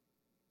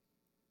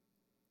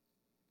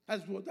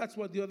 That's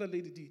what the other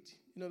lady did.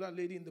 You know, that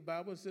lady in the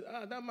Bible said,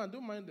 that man,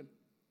 don't mind him.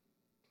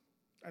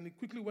 And he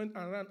quickly went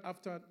and ran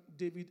after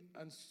David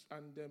and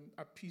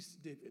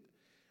appeased David.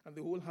 And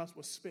the whole house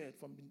was spared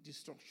from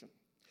destruction.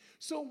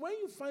 So when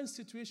you find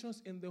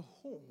situations in the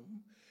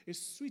home,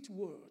 sweet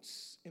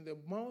words in the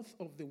mouth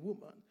of the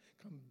woman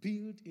can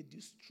build a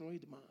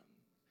destroyed man.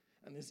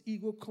 And his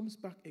ego comes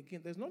back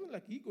again. There's nothing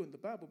like ego in the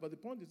Bible, but the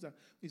point is that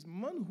his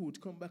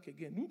manhood come back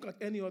again. Look at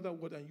any other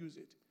word and use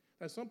it.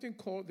 There's something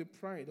called the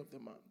pride of the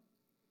man.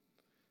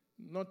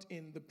 Not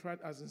in the pride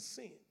as in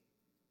sin.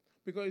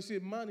 Because you see,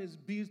 a man is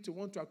built to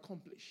want to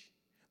accomplish.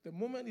 The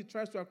moment he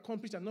tries to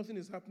accomplish and nothing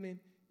is happening,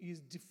 he is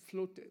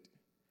deflated.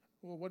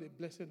 Oh, what a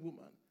blessed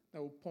woman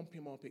that will pump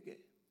him up again.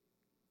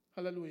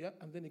 Hallelujah.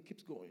 And then it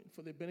keeps going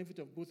for the benefit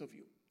of both of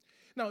you.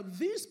 Now,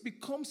 this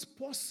becomes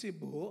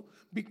possible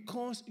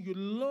because you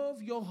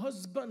love your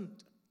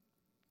husband.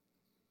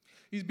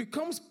 It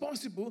becomes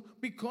possible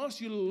because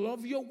you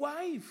love your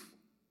wife.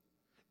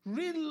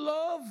 Real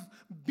love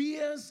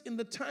bears in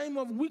the time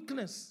of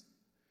weakness.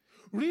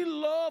 Real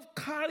love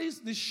carries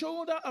the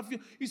shoulder of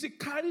you see,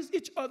 carries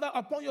each other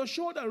upon your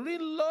shoulder.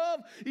 Real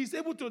love is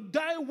able to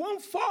die one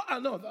for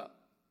another.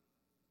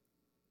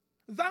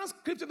 That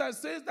scripture that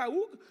says that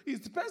who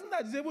is the person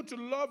that is able to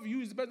love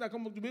you, is the person that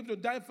comes to be able to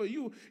die for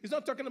you. It's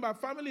not talking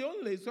about family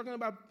only. It's talking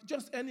about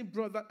just any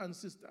brother and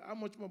sister. How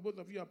much more both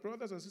of you are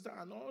brothers and sisters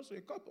and also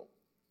a couple.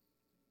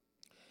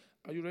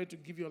 Are you ready to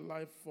give your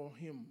life for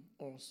him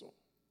also?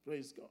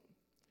 Praise God.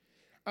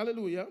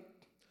 Hallelujah.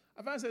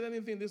 Have I said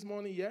anything this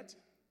morning yet?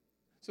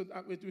 So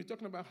we're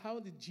talking about how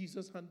did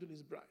Jesus handle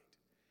his bride?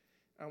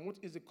 And what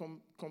is the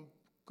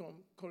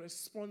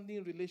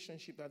corresponding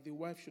relationship that the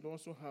wife should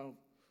also have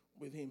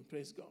with him?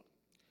 Praise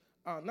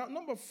God. Now,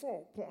 number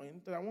 4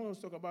 point that I want us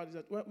to talk about is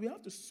that we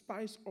have to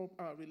spice up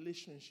our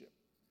relationship.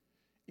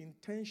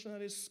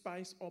 Intentionally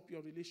spice up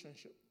your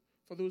relationship.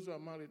 For those who are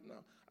married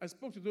now. I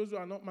spoke to those who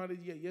are not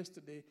married yet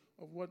yesterday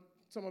of what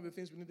some of the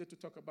things we needed to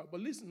talk about.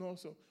 But listen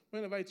also,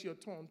 whenever it's your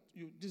turn,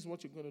 this is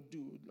what you're going to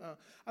do.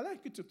 I'd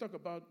like you to talk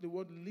about the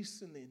word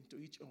listening to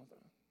each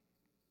other.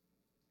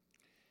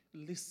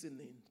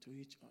 Listening to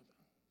each other.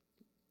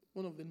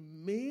 One of the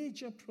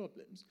major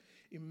problems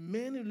in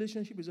many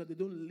relationships is that they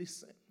don't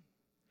listen.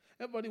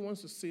 Everybody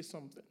wants to say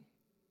something.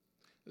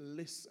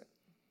 Listen.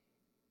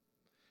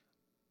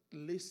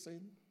 Listen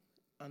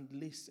and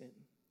listen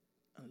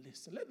and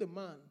listen. Let the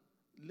man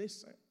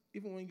listen,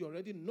 even when you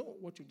already know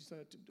what you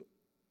decided to do.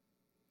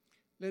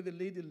 Let the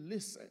lady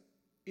listen,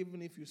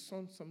 even if you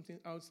saw something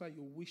outside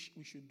you wish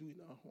we should do in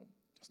our home.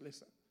 Just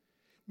listen.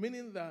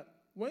 Meaning that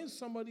when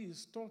somebody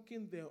is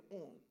talking their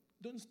own,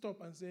 don't stop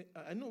and say,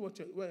 I know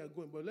where you're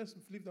going, but let's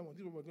leave that one.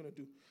 This is what we're going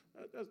to do.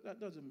 That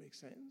doesn't make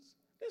sense.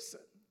 Listen.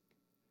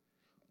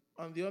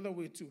 On the other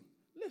way too,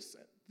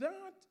 listen.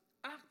 That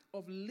act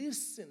of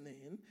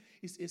listening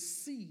is a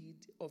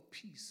seed of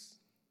peace.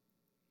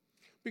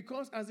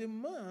 Because as a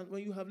man,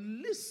 when you have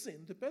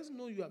listened, the person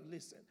knows you have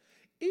listened.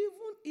 Even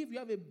if you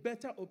have a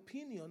better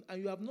opinion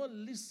and you have not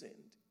listened,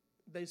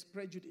 there is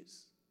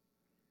prejudice.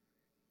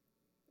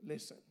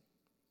 Listen.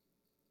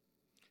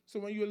 So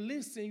when you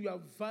listen, you are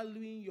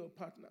valuing your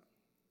partner.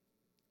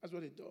 That's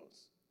what it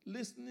does.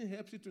 Listening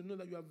helps you to know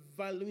that you are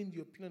valuing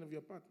the opinion of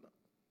your partner.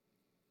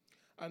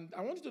 And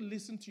I want you to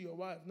listen to your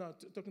wife now,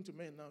 talking to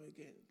men now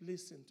again.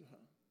 Listen to her.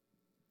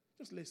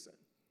 Just listen.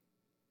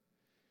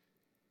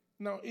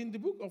 Now, in the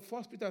book of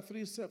 1 Peter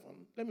 3:7,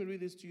 let me read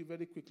this to you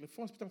very quickly.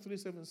 1 Peter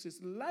 3:7 says,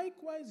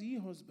 likewise, ye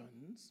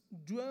husbands,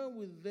 dwell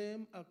with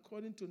them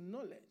according to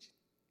knowledge.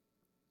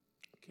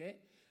 Okay?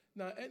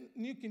 Now,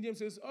 New King James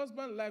says,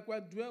 husband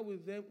likewise dwell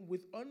with them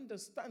with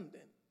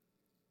understanding.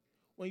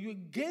 When you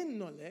gain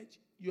knowledge,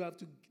 you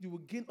will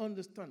gain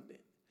understanding.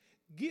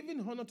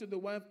 Giving honor to the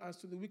wife as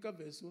to the weaker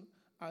vessel,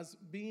 as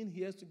being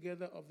heirs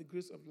together of the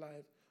grace of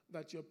life,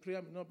 that your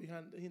prayer may not be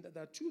hindered.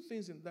 There are 2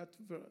 things in that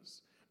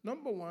verse.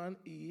 Number 1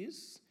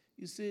 is,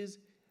 it says,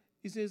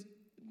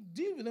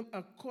 deal with them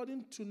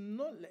according to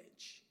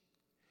knowledge.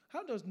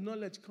 How does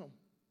knowledge come?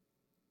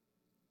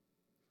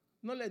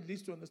 Knowledge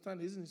leads to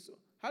understanding, isn't it so?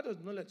 How does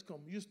knowledge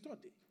come? You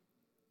study.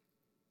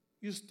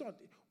 You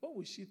study. What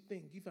would she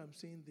think if I'm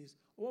saying this?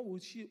 What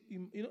would she,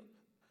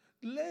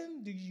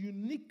 learn the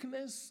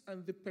uniqueness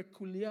and the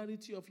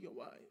peculiarity of your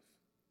wife.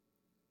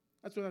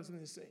 That's what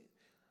I'm saying.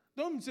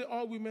 Don't say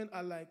all women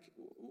are like,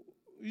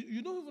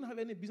 you don't even have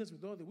any business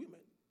with all the women.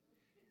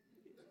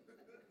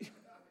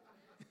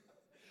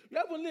 You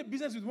have only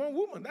business with one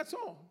woman, that's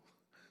all.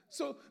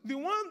 So the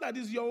one that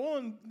is your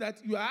own, that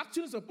you are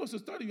actually supposed to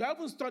study, you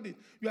haven't studied.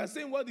 You are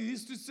saying what the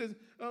history says,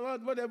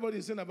 what everybody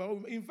is saying about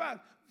women. In fact,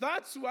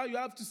 that's why you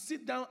have to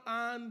sit down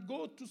and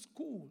go to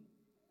school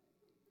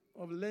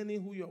of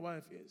learning who your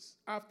wife is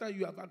after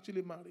you have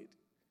actually married.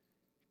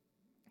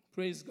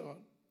 Praise God.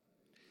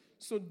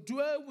 So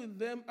dwell with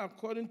them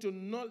according to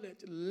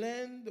knowledge.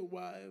 Learn the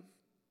wife.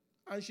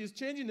 And she's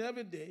changing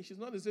every day. She's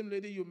not the same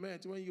lady you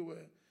met when you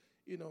were,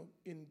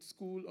 in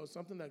school or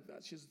something like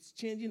that. She's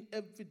changing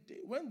every day.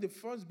 When the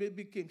first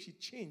baby came, she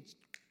changed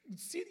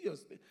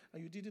seriously,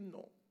 and you didn't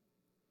know.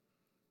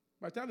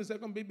 By the time the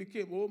second baby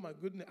came, oh my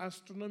goodness,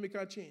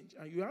 astronomical change.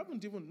 And you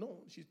haven't even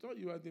known. She thought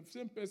you were the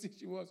same person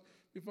she was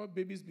before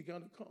babies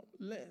began to come.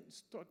 Learn,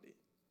 study.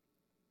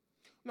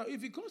 Now, if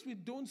because we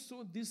don't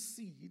sow this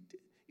seed,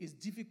 it's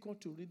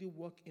difficult to really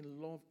work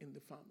in love in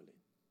the family.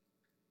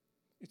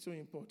 It's so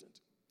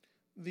important.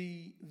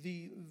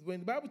 When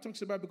the Bible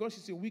talks about because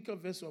she's a weaker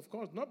vessel, of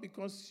course, not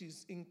because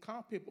she's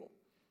incapable,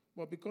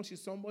 but because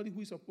she's somebody who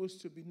is supposed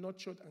to be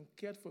nurtured and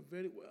cared for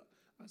very well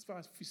as far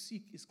as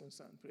physique is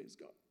concerned, praise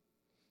God.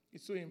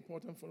 It's so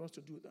important for us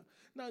to do that.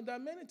 Now, there are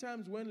many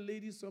times when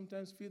ladies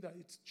sometimes feel that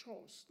it's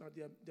chores that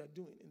they're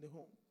doing in the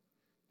home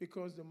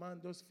because the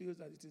man just feels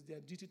that it is their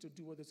duty to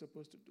do what they're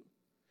supposed to do.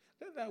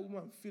 Let that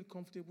woman feel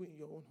comfortable in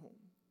your own home.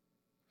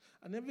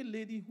 And every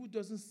lady who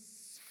doesn't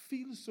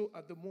feel so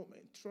at the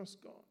moment,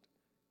 trust God.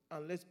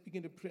 And let's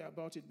begin to pray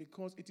about it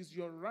because it is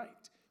your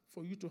right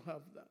for you to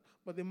have that.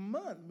 But the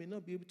man may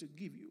not be able to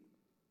give you.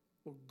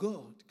 But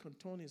God can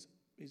turn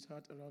his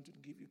heart around to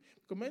give you.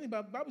 Because the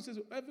Bible says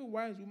every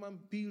wise woman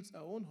builds her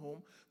own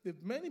home. The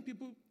many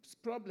people's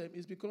problem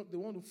is because they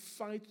want to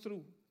fight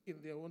through in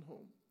their own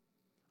home.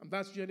 And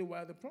that's usually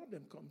why the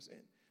problem comes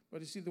in. But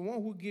you see, the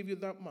one who gave you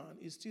that man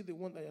is still the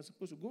one that you're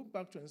supposed to go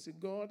back to and say,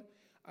 God,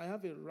 I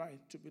have a right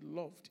to be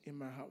loved in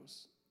my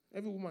house.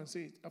 Every woman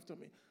say it after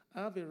me.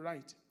 I have a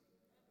right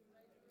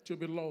to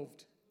be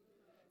loved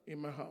in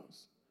my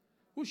house.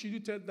 Who should you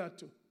tell that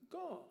to?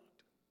 God.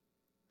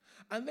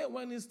 And then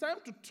when it's time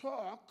to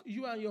talk,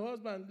 you and your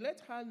husband,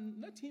 let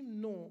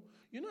him know,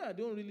 I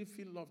don't really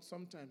feel loved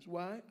sometimes.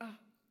 Why?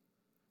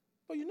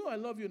 But I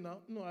love you now.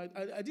 No, I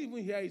didn't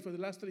even hear it for the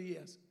last 3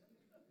 years.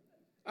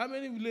 How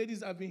many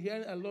ladies have been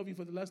hearing I love you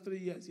for the last 3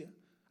 years here?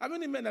 How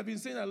many men have been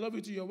saying I love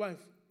you to your wife?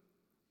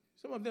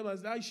 Some of them are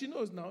saying, she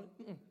knows now.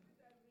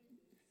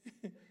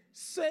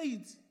 Say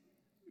it.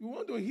 We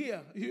want to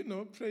hear,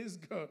 praise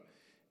God.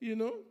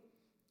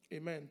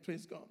 Amen,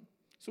 praise God.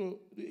 So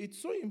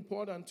it's so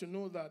important to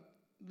know that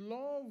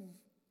love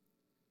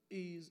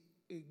is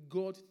a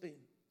God thing.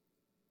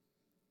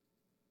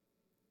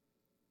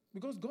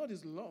 Because God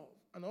is love,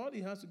 and all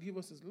he has to give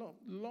us is love.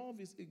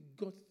 Love is a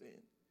God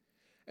thing.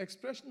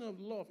 Expression of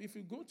love. If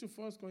you go to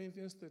 1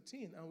 Corinthians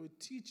 13, and we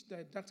teach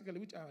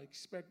didactically, which I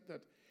expect that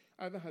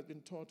either has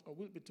been taught or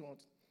will be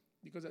taught,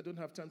 because I don't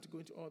have time to go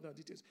into all the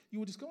details, you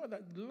will discover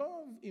that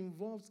love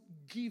involves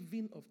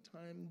giving of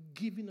time,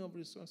 giving of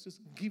resources,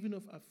 giving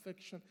of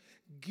affection,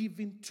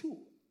 giving to,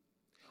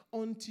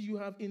 until you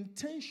have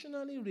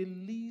intentionally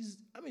released.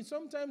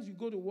 Sometimes you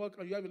go to work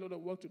and you have a lot of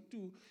work to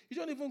do. You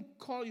don't even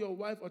call your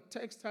wife or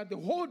text her the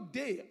whole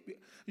day.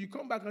 You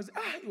come back and say,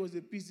 it was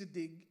a busy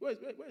day. Where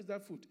is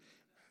that food?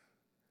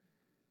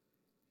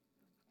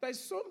 There's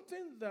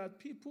something that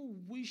people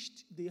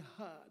wished they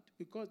had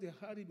because they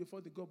had it before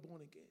they got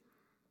born again.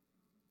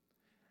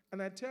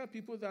 And I tell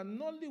people that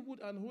Nollywood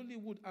and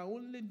Hollywood are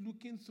only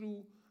looking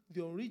through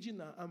the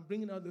original and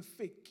bringing out the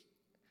fake.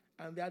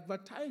 And they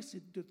advertise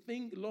it to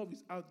think love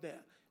is out there.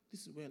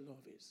 This is where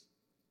love is.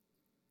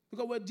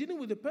 Because we're dealing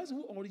with the person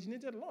who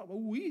originated love,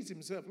 who is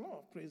himself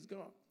love, praise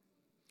God.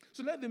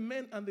 So let the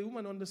men and the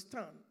women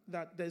understand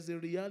that there's a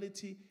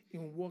reality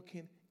in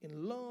walking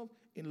in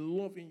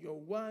loving your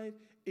wife,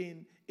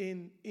 in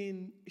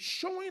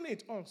showing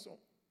it also.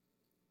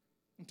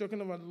 I'm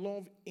talking about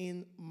love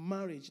in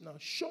marriage now,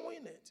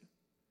 showing it.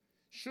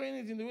 Showing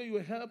it in the way you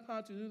help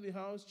her to do the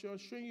house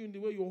chores, showing you in the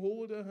way you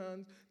hold her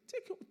hand.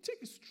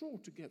 Take a stroll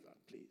together,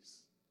 please.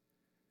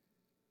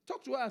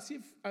 Talk to her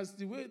as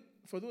the way,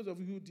 for those of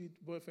you who did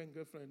boyfriend,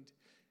 girlfriend,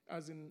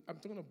 as in, I'm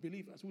talking of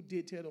believers who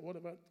dated or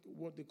whatever,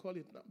 what they call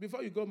it now.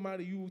 Before you got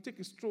married, you take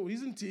a stroll,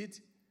 isn't it?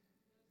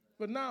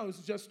 But now it's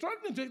just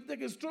struggling to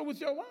take a stroll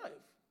with your wife.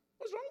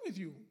 What's wrong with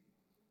you?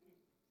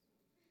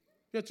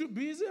 You're too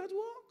busy at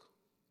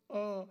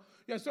work?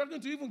 You're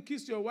struggling to even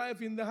kiss your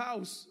wife in the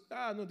house.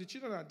 No, the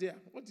children are there.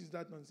 What is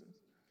that nonsense?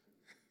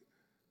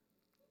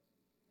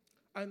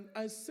 And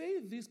I say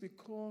this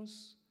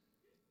because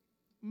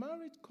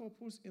married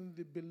couples in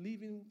the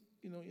believing,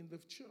 in the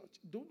church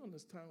don't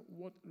understand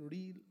what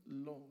real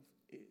love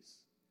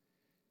is.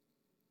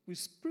 We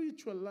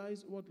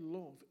spiritualize what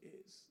love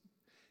is.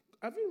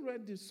 Have you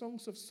read the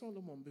Songs of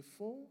Solomon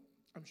before?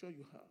 I'm sure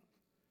you have.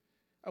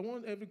 I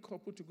want every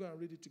couple to go and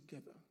read it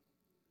together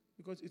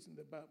because it's in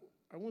the Bible.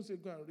 I won't say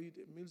go and read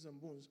Mills and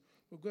Bones,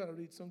 but go and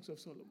read Songs of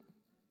Solomon.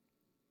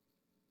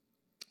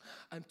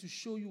 And to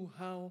show you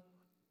how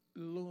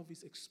love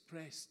is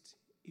expressed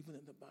even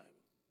in the Bible.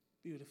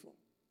 Beautiful.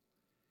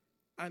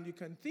 And you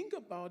can think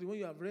about it when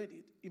you have read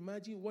it.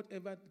 Imagine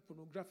whatever the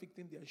pornographic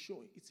thing they are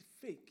showing, it's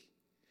fake.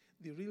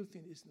 The real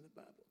thing is in the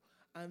Bible.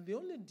 And the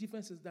only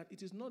difference is that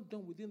it is not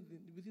done within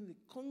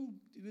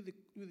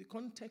the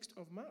context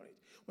of marriage.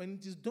 When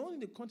it is done in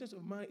the context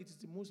of marriage, it is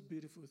the most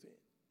beautiful thing.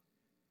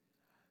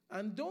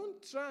 And don't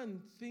try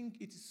and think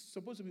it is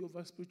supposed to be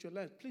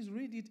over-spiritualized. Please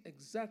read it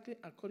exactly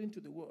according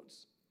to the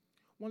words.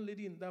 One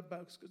lady in that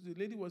box, the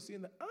lady was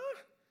saying that,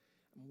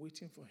 I'm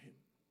waiting for him.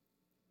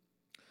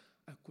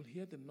 I could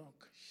hear the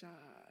knock. Shy,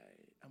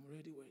 I'm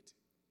already waiting.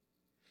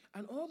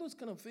 And all those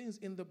kind of things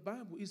in the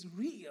Bible is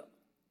real.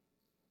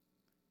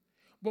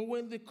 But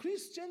when the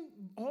Christian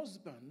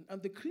husband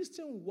and the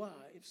Christian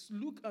wives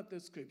look at the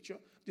scripture,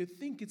 they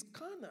think it's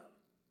carnal.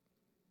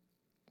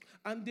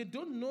 And they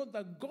don't know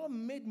that God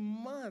made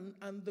man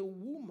and the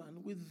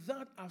woman with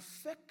that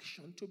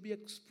affection to be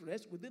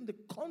expressed within the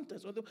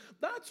context of the.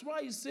 That's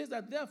why he says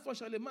that therefore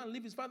shall a man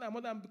leave his father and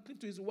mother and cleave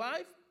to his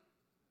wife.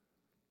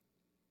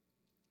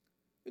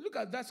 You look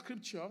at that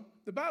scripture,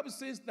 the Bible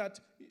says that,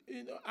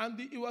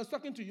 he was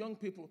talking to young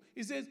people.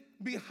 He says,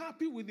 be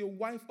happy with the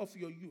wife of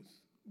your youth.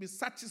 Be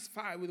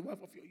satisfied with the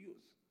wife of your youth.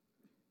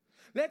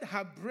 Let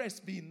her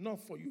breast be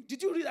enough for you.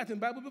 Did you read that in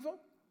the Bible before?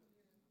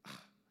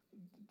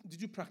 Did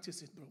you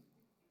practice it, bro?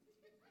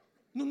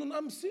 No,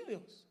 I'm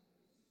serious.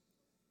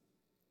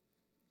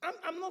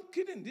 I'm not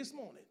kidding this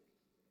morning.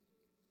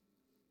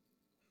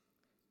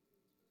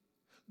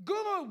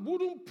 God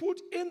wouldn't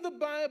put in the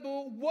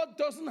Bible what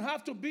doesn't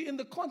have to be in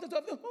the context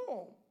of the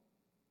home.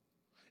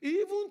 He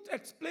even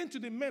explained to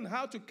the men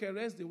how to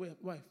caress the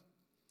wife.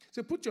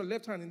 So put your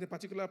left hand in a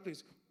particular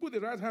place. Put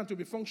the right hand to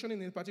be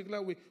functioning in a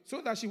particular way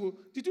so that she will.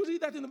 Did you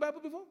read that in the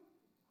Bible before?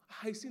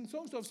 I seen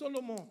Songs of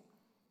Solomon.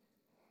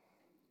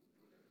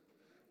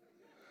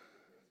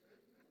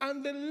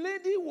 And the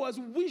lady was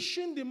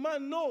wishing the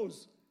man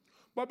knows.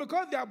 But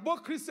because they are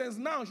both Christians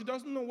now, she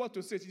doesn't know what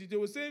to say. They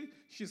will say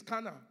she's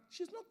carnal.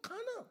 She's not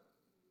carnal.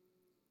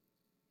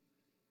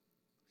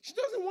 She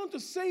doesn't want to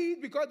say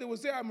it because they will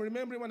say, I'm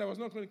remembering when I was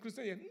not a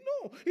Christian yet.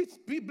 No, it's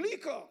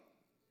biblical.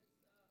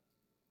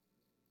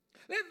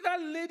 Let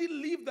that lady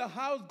leave the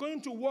house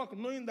going to work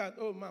knowing that,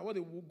 oh man, what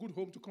a good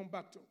home to come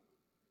back to.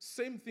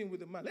 Same thing with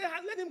the man.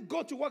 Let him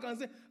go to work and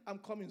say, I'm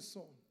coming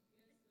soon.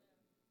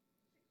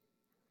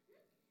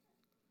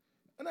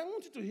 And I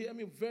want you to hear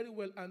me very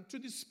well. And to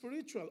the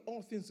spiritual,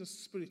 all things are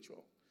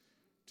spiritual.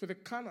 To the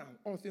carnal,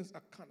 all things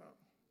are carnal.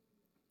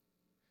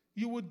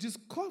 You will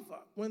discover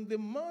when the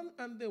man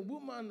and the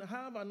woman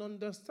have an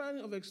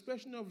understanding of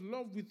expression of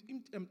love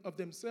of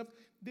themselves,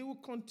 they will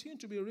continue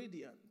to be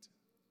radiant.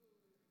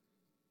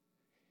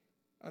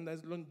 And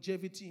there's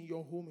longevity in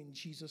your home in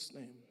Jesus'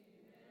 name.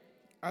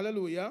 Amen.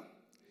 Hallelujah.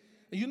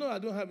 You know I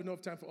don't have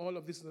enough time for all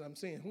of this that I'm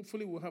saying.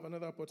 Hopefully we'll have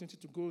another opportunity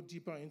to go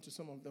deeper into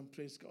some of them.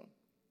 Praise God.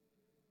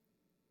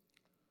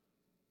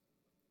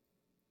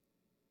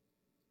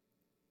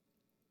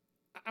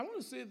 I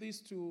want to say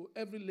this to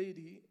every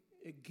lady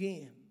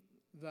again,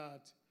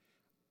 that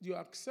your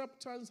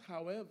acceptance,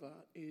 however,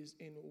 is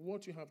in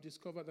what you have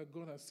discovered that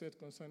God has said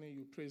concerning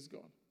you. Praise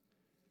God.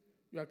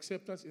 Your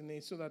acceptance in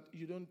it so that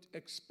you don't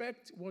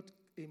expect what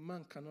a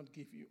man cannot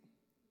give you.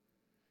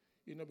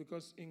 You know,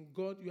 because in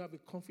God you have a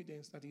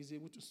confidence that He's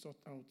able to sort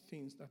out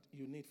things that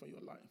you need for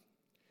your life.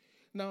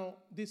 Now,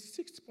 the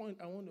sixth point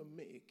I want to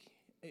make,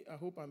 I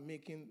hope I'm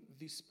making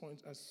this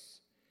point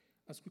as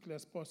quickly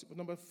as possible.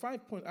 Number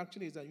 5 point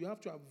actually is that you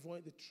have to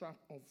avoid the trap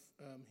of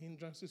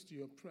hindrances to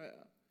your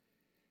prayer.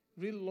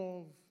 Real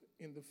love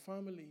in the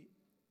family,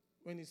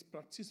 when it's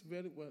practiced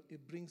very well,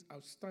 it brings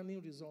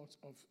outstanding results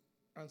of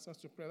answers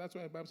to prayer. That's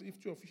why the Bible says,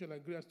 if two officials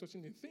agree as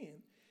touching the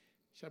thing,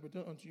 shall be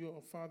done unto your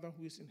Father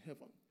who is in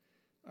heaven.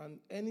 And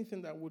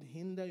anything that would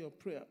hinder your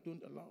prayer,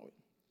 don't allow it.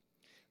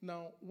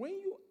 Now, when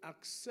you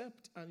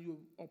accept and you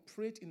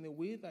operate in a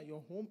way that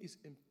your home is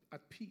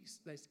at peace,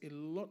 there's a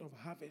lot of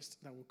harvest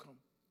that will come.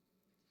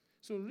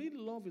 So real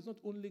love is not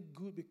only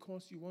good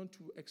because you want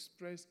to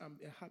express and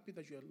be happy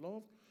that you are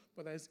loved,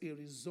 but there's a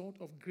result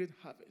of great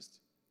harvest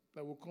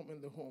that will come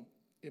in the home.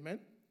 Amen?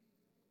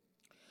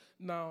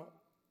 Now,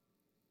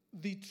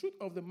 the truth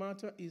of the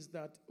matter is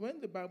that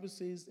when the Bible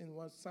says in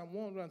Psalm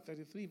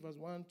 133, verse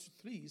 1 to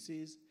 3, it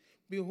says,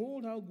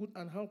 behold how good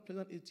and how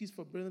pleasant it is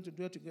for brethren to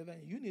dwell together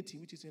in unity,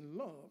 which is in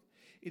love.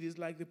 It is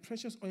like the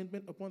precious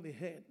ointment upon the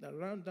head that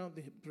ran down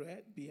the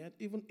beard,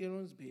 even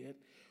Aaron's beard,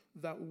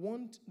 that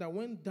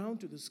went down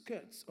to the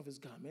skirts of his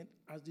garment,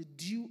 as the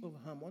dew of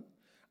Hermon,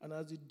 and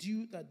as the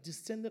dew that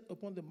descended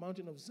upon the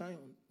mountain of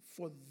Zion.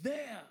 For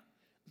there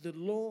the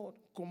Lord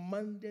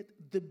commanded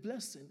the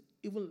blessing,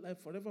 even life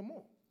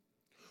forevermore.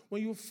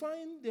 When you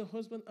find the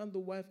husband and the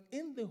wife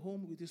in the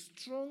home with a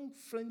strong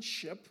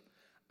friendship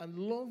and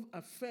love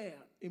affair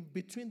in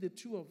between the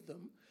two of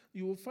them,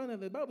 you will find that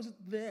the Bible says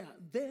there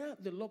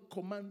the Lord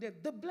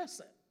commanded the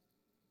blessing.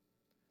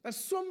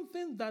 That's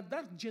something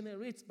that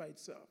generates by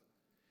itself.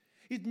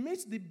 It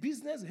makes the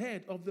business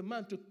head of the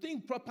man to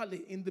think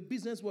properly in the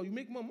business world. You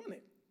make more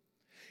money.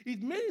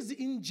 It makes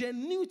the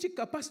ingenuity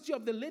capacity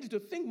of the lady to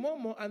think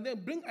more and then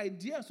bring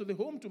ideas to the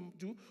home to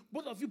do.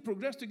 Both of you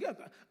progress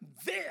together.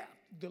 There,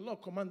 the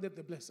Lord commanded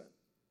the blessing.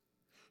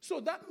 So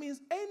that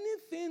means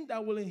anything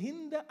that will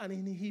hinder and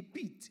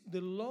inhibit the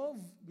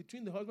love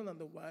between the husband and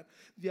the wife,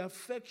 the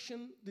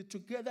affection, the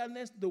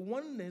togetherness, the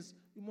oneness,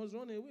 you must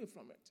run away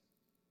from it.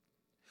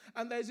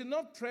 And there is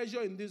enough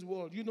pressure in this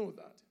world. You know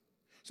that.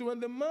 So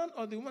when the man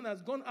or the woman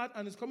has gone out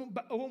and is coming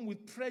back home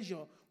with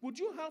pressure, would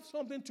you have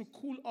something to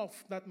cool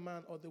off that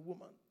man or the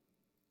woman?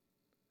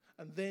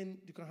 And then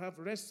you can have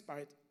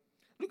respite.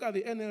 Look at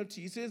the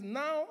NLT. It says,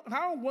 now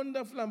how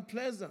wonderful and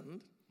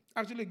pleasant,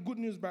 actually Good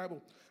News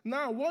Bible.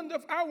 Now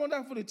how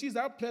wonderful it is,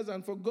 how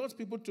pleasant for God's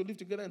people to live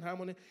together in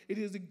harmony. It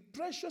is the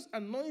precious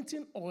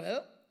anointing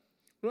oil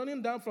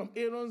running down from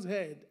Aaron's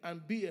head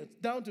and beard,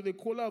 down to the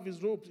collar of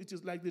his robes. It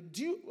is like the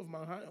dew of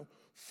Mount Zion,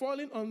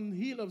 falling on the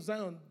hill of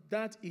Zion.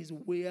 That is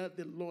where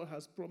the Lord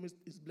has promised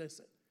his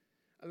blessing.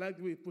 I like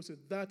the way he puts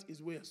it. That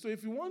is where. So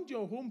if you want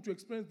your home to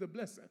experience the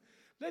blessing,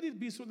 let it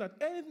be so that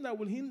anything that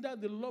will hinder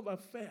the love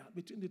affair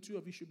between the two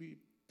of you should be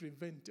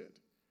prevented.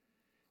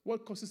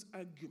 What causes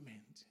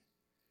argument?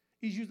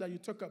 Issues that you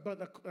talk about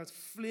that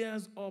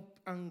flares up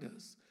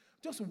angers.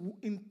 Just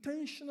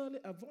intentionally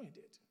avoid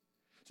it.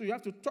 So you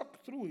have to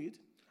talk through it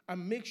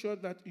and make sure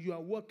that you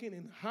are working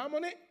in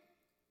harmony,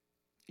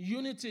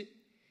 unity,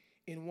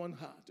 in one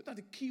heart. Those are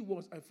the key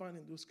words I find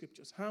in those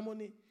scriptures.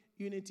 Harmony,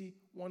 unity,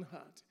 one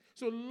heart.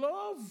 So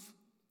love,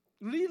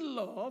 real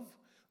love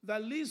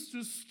that leads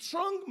to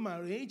strong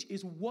marriage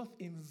is worth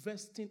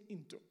investing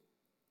into.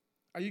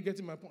 Are you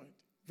getting my point?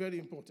 Very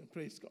important.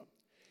 Praise God.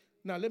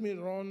 Now let me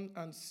run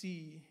and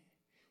see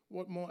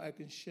what more I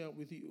can share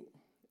with you.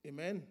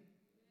 Amen.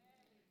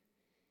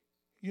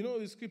 You know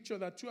the scripture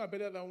that two are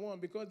better than one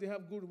because they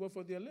have good reward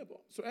for their labor.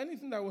 So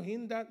anything that will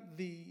hinder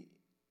the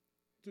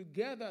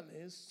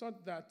togetherness so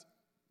that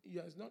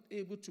you are not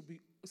able to be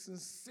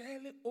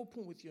sincerely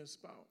open with your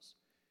spouse,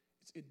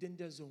 it's a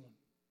danger zone.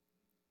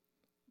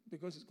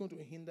 because it's going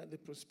to hinder the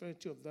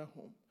prosperity of that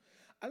home.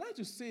 I like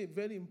to say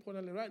very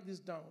importantly, write this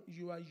down,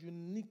 you are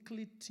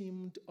uniquely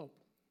teamed up.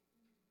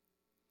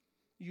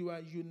 You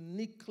are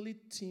uniquely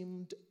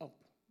teamed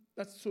up.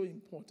 That's so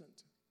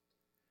important.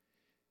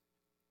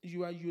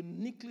 You are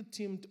uniquely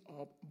teamed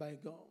up by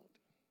God.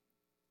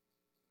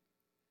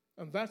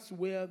 And that's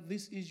where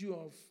this issue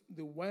of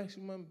the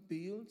woman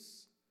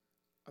builds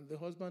and the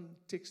husband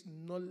takes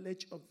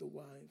knowledge of the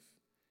wife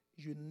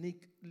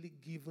uniquely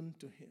given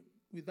to him.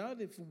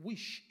 Without a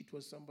wish, it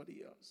was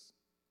somebody else.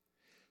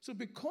 So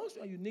because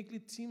you are uniquely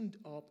teamed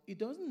up, it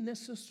doesn't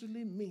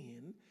necessarily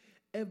mean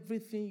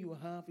everything you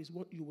have is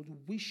what you would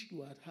wish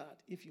you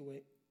had if you were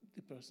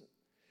the person.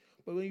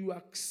 But when you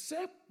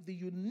accept the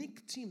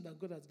unique team that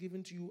God has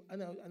given to you,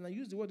 and I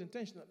use the word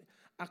intentionally,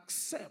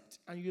 accept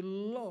and you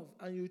love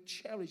and you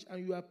cherish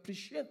and you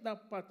appreciate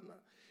that partner,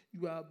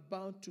 you are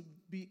about to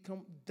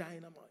become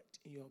dynamite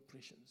in your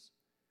operations.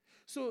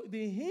 So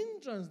the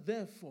hindrance,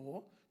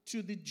 therefore,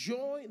 to the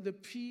joy, the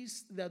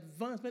peace, the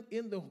advancement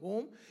in the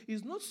home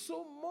is not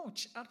so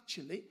much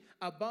actually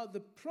about the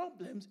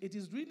problems. It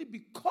is really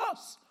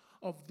because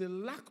of the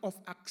lack of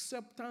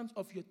acceptance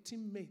of your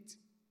teammate.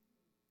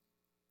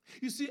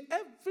 You see,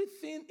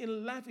 everything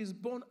in life is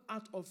born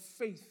out of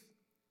faith.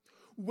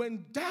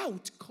 When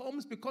doubt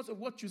comes because of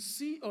what you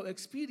see or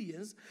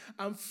experience,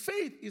 and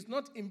faith is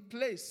not in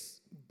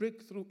place,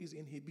 breakthrough is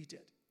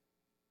inhibited.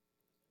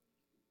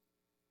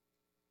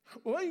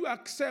 When you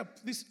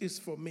accept this is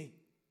for me,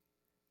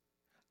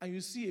 and you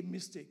see a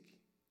mistake,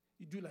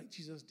 you do like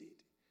Jesus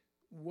did,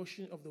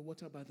 washing of the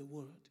water by the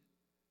word.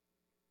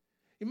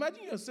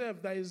 Imagine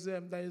yourself, there is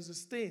a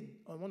stain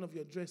on one of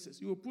your dresses.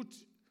 You put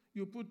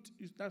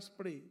that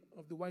spray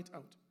of the white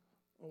out,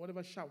 or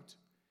whatever shout.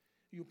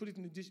 You put it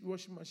in the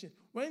washing machine.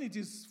 When it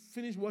is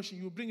finished washing,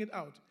 you bring it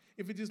out.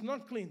 If it is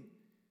not clean,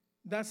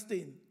 that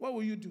stain, what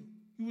will you do?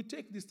 You will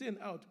take the stain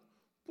out,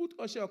 put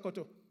Osha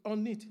Okoto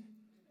on it,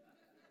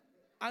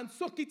 and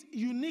soak it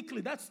uniquely,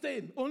 that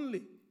stain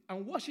only,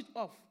 and wash it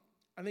off.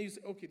 And then you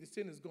say, okay, the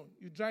stain is gone.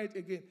 You dry it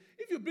again.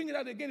 If you bring it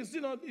out again, it's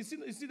still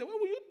there. What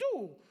will you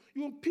do?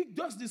 You will pick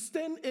just the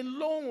stain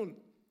alone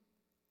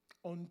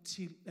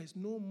until there's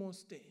no more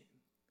stain,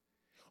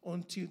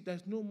 until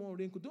there's no more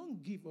wrinkle.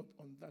 Don't give up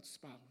on that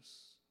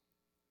spouse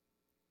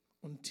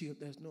until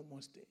there's no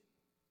more stain.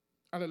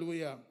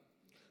 Hallelujah.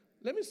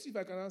 Let me see if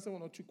I can answer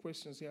one or two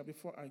questions here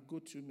before I go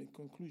to my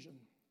conclusion.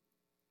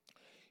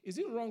 Is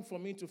it wrong for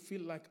me to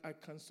feel like I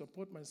can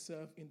support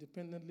myself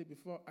independently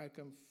before I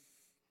can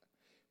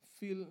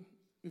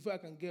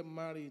get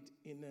married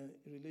in a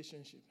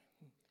relationship?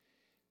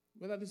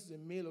 Whether this is a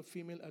male or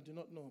female, I do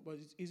not know. But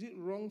is it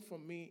wrong for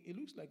me? It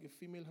looks like a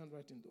female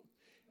handwriting, though.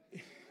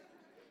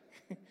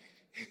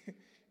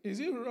 Is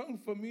it wrong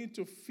for me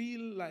to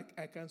feel like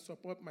I can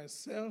support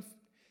myself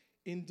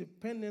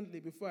independently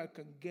before I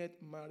can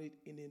get married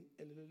in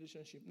a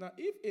relationship? Now,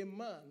 if a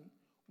man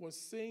was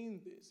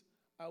saying this,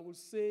 I would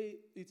say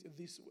it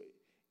this way.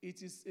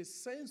 It is a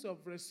sense of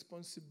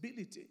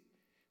responsibility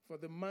for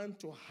the man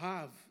to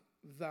have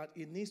that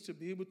he needs to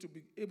be able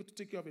to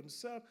take care of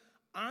himself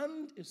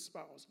and his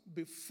spouse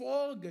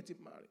before getting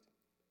married.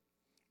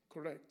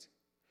 Correct.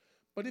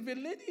 But if a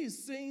lady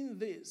is saying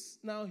this,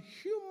 now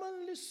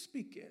humanly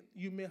speaking,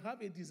 you may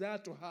have a desire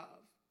to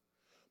have,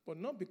 but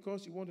not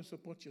because you want to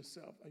support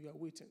yourself and you are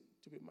waiting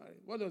to be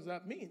married. What does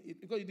that mean?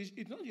 Because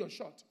it's not your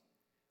shot.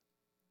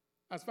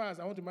 As far as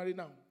I want to marry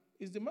now,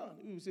 it's the man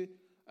who will say,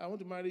 I want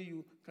to marry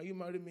you. Can you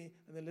marry me?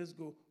 And then let's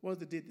go. What's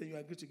the date? Then you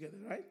agree together,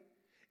 right?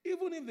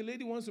 Even if the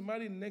lady wants to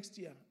marry next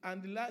year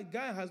and the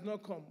guy has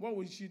not come, what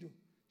will she do?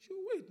 She'll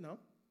wait now.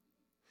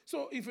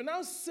 So if you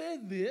now say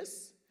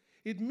this,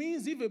 it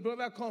means if a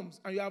brother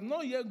comes and you have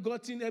not yet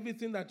gotten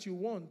everything that you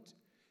want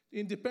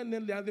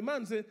independently, and the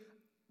man says,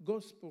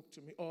 God spoke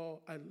to me, or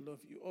I love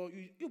you, or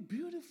you're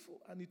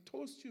beautiful, and he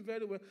toasts you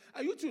very well,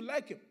 and you two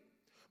like him,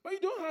 but you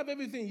don't have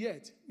everything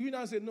yet. You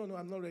now say, no,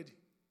 I'm not ready.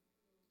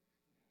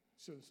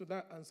 So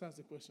that answers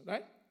the question,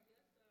 right? Yes,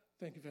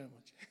 thank you very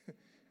much.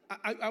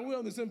 Are we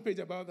on the same page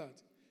about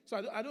that? So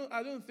I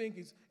don't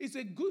think it's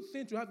a good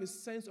thing to have a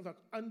sense of,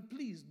 and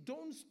please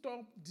don't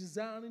stop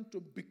desiring to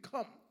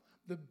become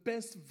the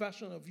best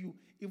version of you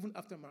even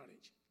after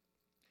marriage.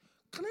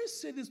 Can I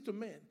say this to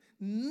men?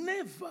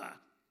 Never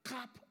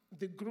cap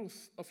the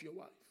growth of your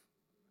wife.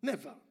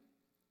 Never.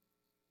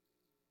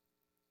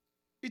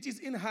 It is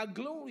in her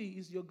glory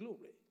is your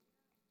glory.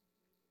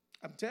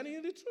 I'm telling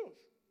you the truth.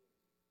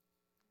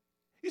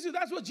 You see,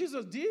 that's what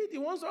Jesus did. He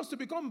wants us to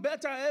become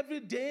better every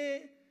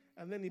day,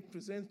 and then he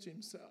presents to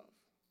himself.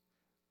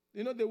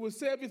 You know, they will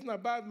say everything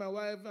about my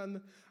wife,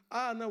 and,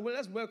 no, well,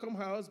 let's welcome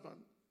her husband.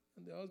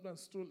 And the husband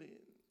strolling,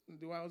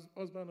 the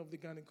husband of the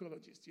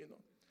gynecologist, you know.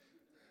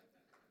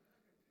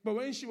 But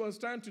when she was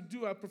trying to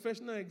do a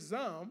professional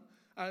exam,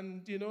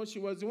 and, you know, she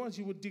was the one,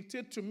 she would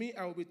dictate to me,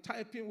 I will be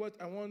typing what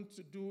I want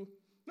to do.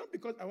 Not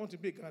because I want to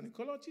be a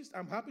gynecologist.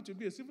 I'm happy to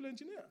be a civil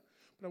engineer.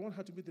 But I want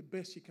her to be the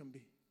best she can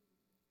be.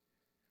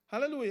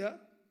 Hallelujah.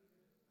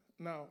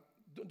 Now,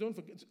 don't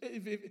forget.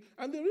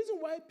 And the reason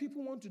why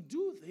people want to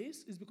do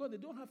this is because they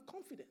don't have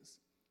confidence.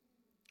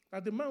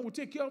 that the man will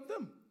take care of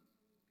them.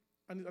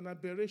 And it's an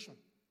aberration.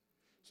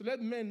 So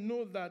let men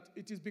know that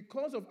it is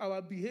because of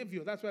our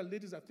behavior. That's why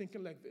ladies are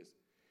thinking like this.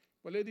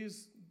 But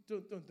ladies,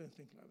 don't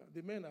think like that.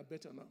 The men are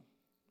better now.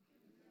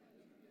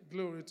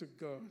 Glory to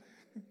God.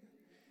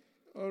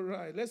 All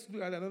right, let's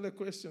look at another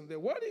question there.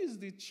 What is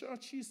the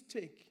church's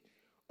take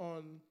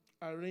on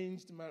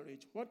arranged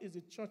marriage? What is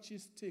the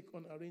church's take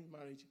on arranged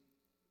marriage?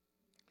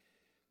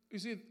 You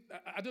see,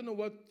 I don't know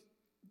what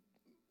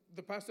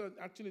the pastor,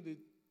 actually the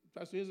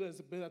Pastor Israel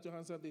is better to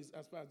answer this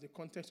as far as the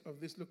context of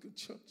this local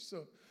church.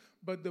 So,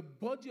 but the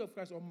body of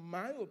Christ, or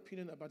my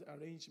opinion about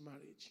arranged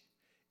marriage,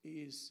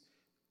 is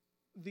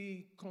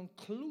the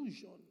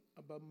conclusion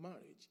about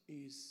marriage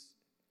is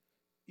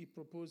he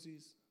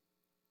proposes,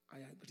 I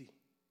agree.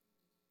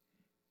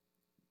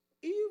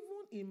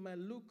 Even in my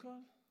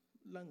local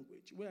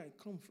language, where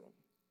I come from,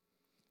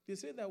 they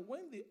say that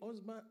when the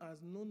husband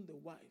has known the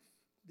wife,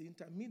 the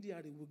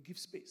intermediary will give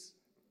space.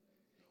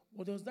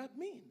 What does that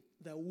mean?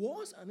 There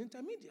was an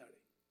intermediary.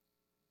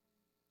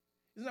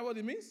 Isn't that what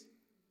it means?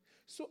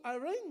 So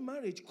arranged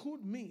marriage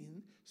could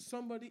mean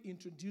somebody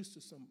introduced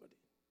to somebody.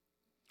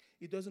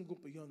 It doesn't go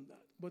beyond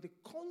that. But the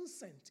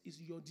consent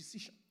is your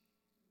decision.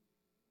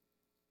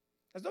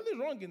 There's nothing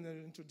wrong in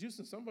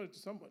introducing somebody to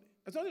somebody.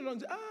 There's nothing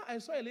wrong. I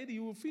saw a lady,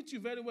 who will fit you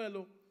very well.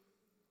 Oh.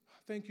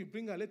 Thank you.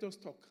 Bring her, let us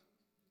talk.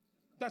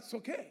 That's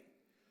okay.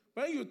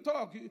 But when you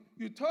talk,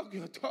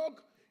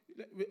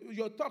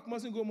 your talk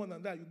mustn't go more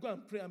than that. You go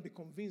and pray and be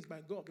convinced by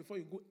God before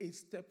you go a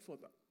step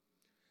further.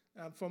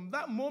 And from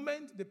that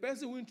moment, the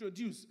person who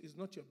introduced is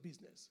not your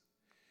business.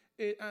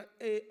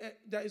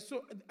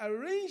 So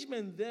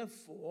arrangement,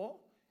 therefore,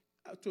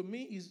 to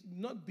me, is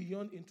not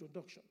beyond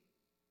introduction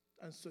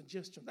and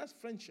suggestion. That's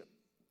friendship.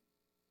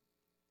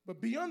 But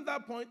beyond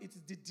that point, it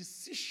is the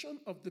decision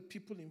of the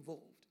people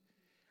involved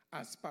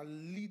as per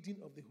leading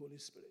of the Holy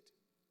Spirit.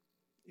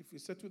 If we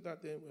settle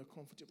that, then we're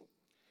comfortable.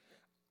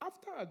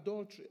 After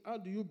adultery, how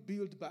do you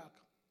build back?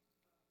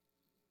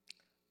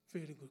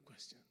 Very good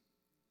question.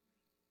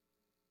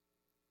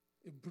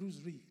 A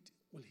bruised reed,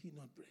 will he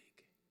not break?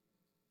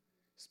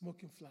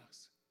 Smoking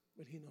flax,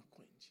 will he not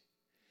quench?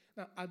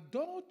 Now,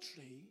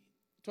 adultery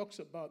talks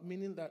about,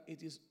 meaning that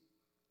it is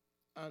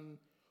a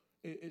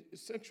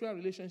sexual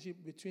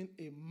relationship between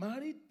a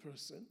married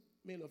person,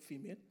 male or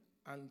female,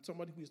 and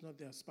somebody who is not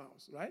their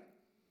spouse, right?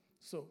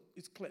 So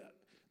it's clear.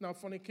 Now,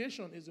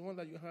 fornication is the one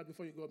that you had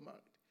before you got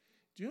married.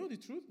 Do you know the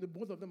truth? The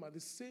both of them are the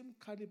same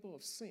caliber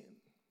of sin.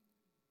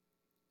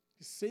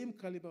 The same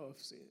caliber of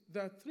sin.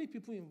 There are three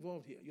people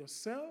involved here.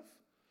 Yourself,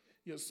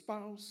 your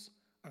spouse,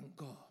 and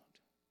God.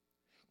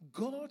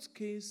 God's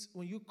case,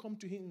 when you come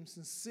to him in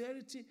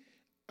sincerity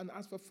and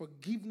ask for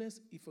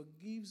forgiveness, he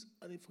forgives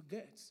and he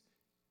forgets.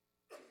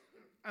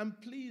 And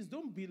please,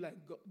 don't be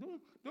like God.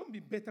 Don't be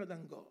better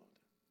than God.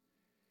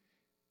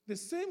 The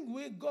same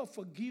way God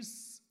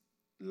forgives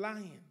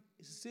lying,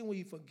 it's the same way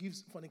he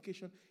forgives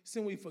fornication, the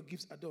same way he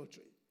forgives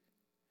adultery.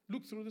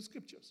 Look through the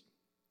scriptures.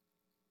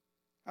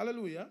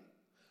 Hallelujah.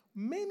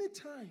 Many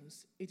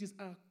times, it is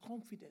our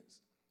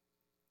confidence.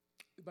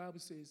 The Bible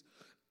says,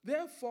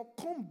 therefore,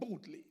 come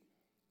boldly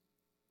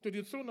to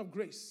the throne of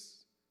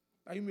grace,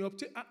 that you may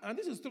obtain, and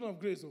this is throne of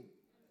grace, oh.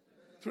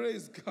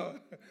 Praise God.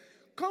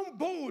 Come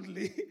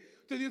boldly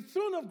to the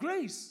throne of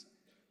grace,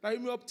 that you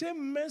may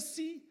obtain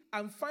mercy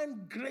and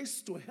find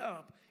grace to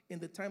help in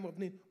the time of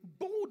need.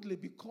 Boldly,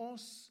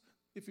 because,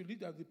 if you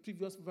read the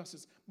previous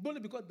verses,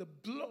 boldly because the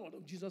blood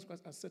of Jesus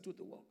Christ has settled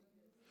the work.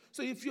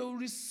 So if you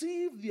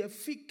receive the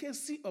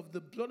efficacy of the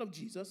blood of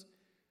Jesus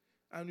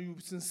and you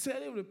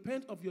sincerely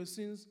repent of your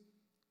sins,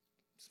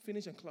 it's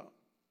finished and clear.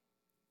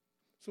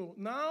 So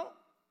now,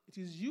 it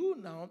is you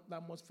now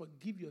that must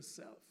forgive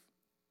yourself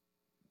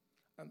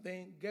and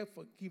then get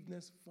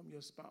forgiveness from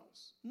your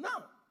spouse.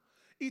 Now,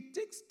 it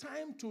takes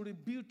time to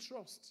rebuild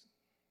trust.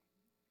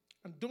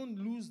 And don't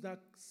lose that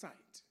sight.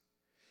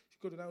 You've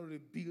got to now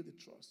rebuild the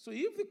trust. So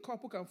if the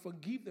couple can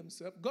forgive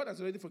themselves, God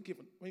has already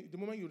forgiven the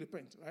moment you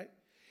repent, right?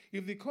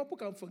 If the couple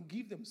can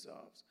forgive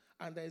themselves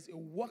and there is a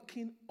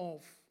working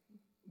of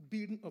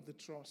building of the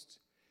trust,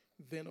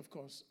 then, of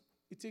course,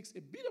 it takes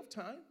a bit of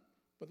time,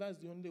 but that's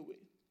the only way.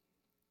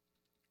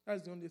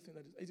 That's the only thing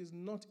that is. It is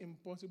not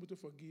impossible to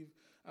forgive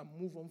and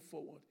move on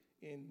forward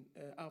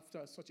after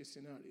such a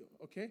scenario,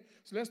 okay?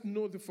 So let's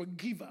know the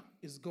forgiver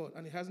is God,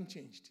 and it hasn't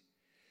changed.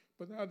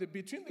 But now,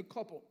 between the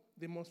couple,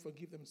 they must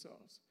forgive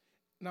themselves.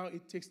 Now,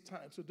 it takes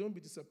time, so don't be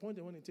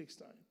disappointed when it takes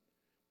time.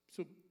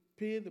 So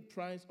pay the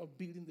price of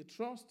building the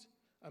trust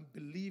and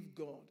believe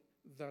God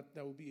that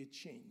there will be a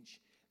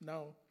change.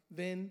 Now,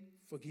 then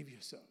forgive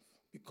yourself.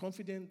 Be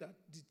confident that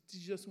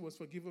Jesus was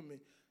forgiven me.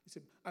 He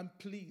said, and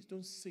please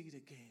don't say it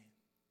again.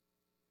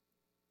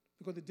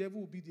 Because the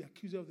devil will be the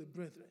accuser of the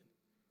brethren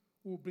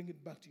who will bring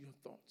it back to your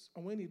thoughts.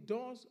 And when he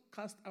does,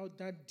 cast out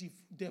that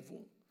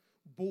devil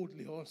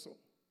boldly also.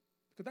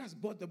 Because that's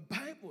what the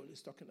Bible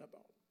is talking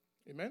about.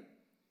 Amen?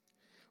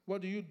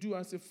 What do you do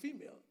as a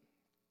female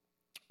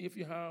if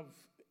you have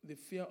the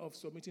fear of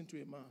submitting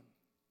to a man?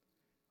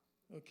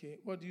 Okay,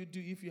 what do you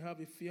do if you have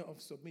a fear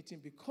of submitting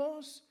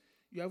because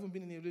you haven't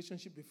been in a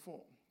relationship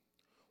before?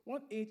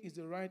 What age is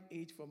the right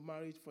age for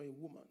marriage for a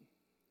woman?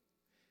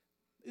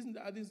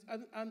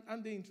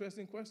 Aren't they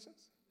interesting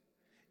questions?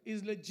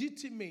 It's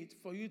legitimate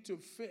for you to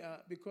fear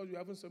because you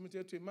haven't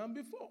submitted to a man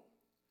before.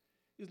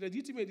 It's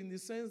legitimate in the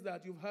sense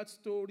that you've heard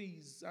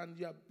stories and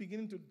you are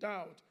beginning to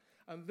doubt,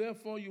 and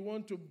therefore you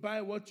want to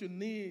buy what you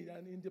need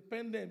and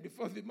independent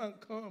before the man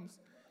comes.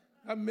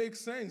 That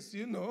makes sense,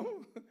 you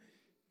know.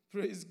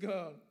 Praise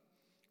God.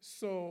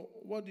 So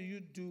what do you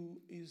do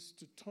is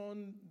to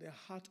turn the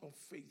heart of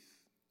faith.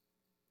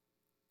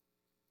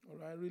 All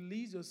right,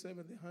 release yourself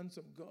in the hands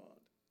of God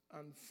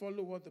and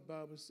follow what the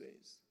Bible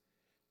says.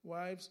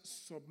 Wives,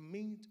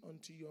 submit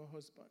unto your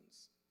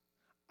husbands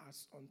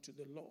as unto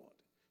the Lord.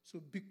 So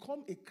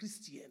become a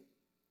Christian.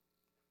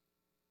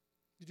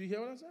 Did you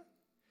hear what I said?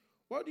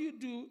 What do you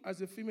do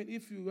as a female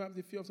if you have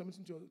the fear of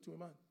submitting to a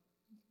man?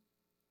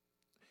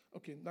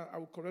 Okay, now I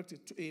will correct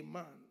it to a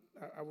man.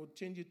 I will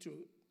change it to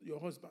your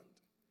husband.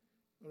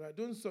 All right,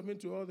 don't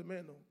submit to all the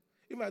men. No.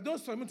 If I don't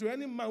submit to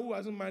any man who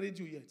hasn't married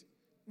you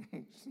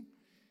yet.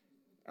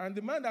 And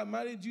the man that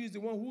married you is the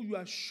one who you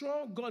are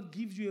sure God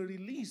gives you a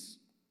release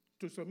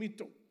to submit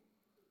to.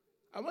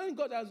 And when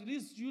God has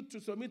released you to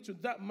submit to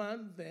that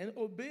man, then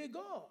obey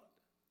God.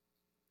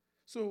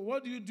 So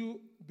what do?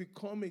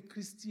 Become a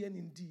Christian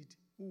indeed,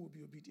 who will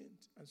be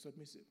obedient and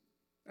submissive.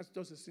 That's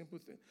just a simple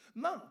thing.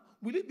 Now,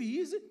 will it be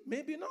easy?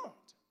 Maybe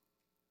not.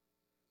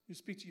 You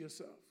speak to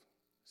yourself.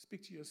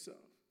 Speak to yourself.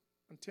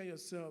 And tell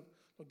yourself,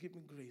 Lord, give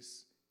me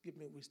grace, give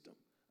me wisdom,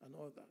 and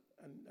all that.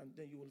 And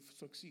then you will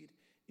succeed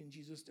in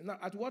Jesus' name. Now,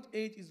 at what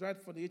age is right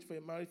for the age for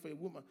a marriage for a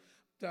woman?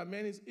 There are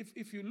many.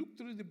 If you look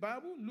through the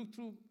Bible, look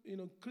through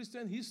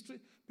Christian history,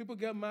 people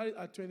get married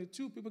at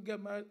 22, people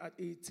get married at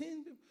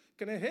 18.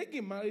 Kenneth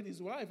Hagin married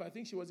his wife, I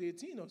think she was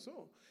 18 or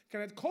so.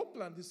 Kenneth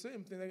Copeland, the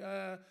same thing.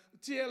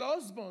 T.L.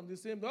 Osborne, the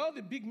same. All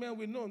the big men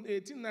we know,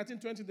 18, 19,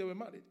 20, they were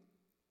married.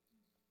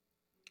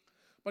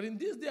 But in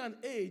this day and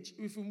age,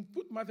 if you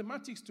put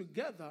mathematics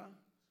together,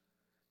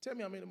 tell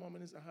me how many more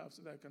minutes I have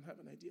so that I can have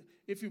an idea.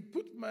 If you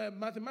put my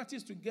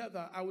mathematics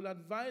together, I will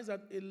advise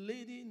that a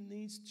lady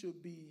needs to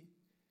be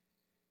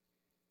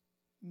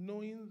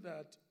knowing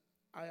that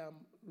I am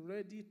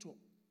ready to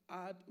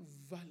add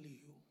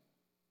value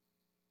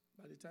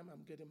by the time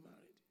I'm getting married.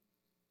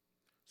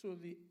 So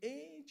the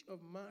age of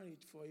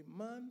marriage for a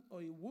man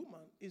or a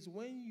woman is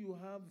when you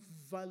have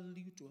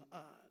value to add.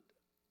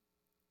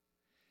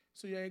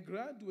 So you're a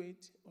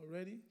graduate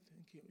already.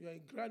 Thank you. You're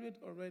a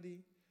graduate already,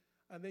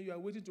 and then you are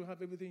waiting to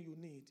have everything you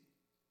need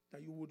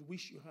that you would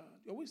wish you had.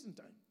 You're wasting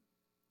time.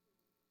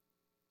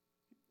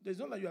 There's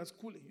not like you are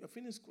schooling. You're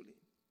finished schooling.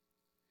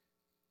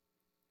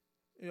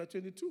 You are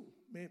 22,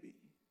 maybe.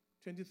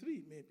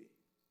 23, maybe.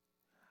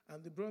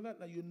 And the brother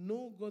that you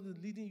know God is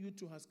leading you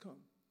to has come.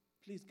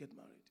 Please get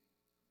married.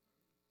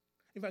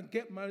 In fact,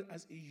 get married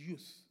as a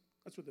youth.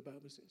 That's what the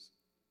Bible says.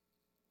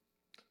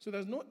 So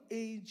there's no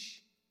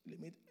age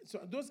limit. So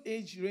those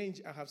age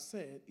range I have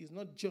said is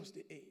not just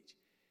the age.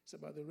 It's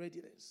about the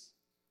readiness.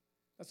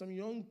 There's some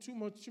too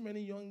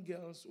many young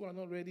girls who are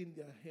not ready in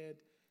their head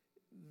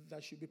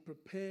that should be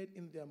prepared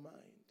in their mind.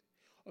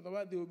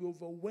 Otherwise, they will be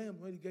overwhelmed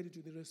when they get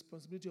into the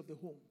responsibility of the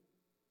home.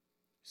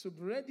 So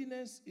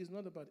readiness is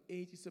not about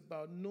age. It's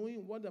about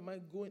knowing what am I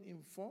going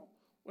in for,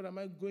 what am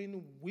I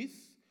going with,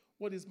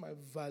 what is my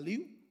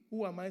value,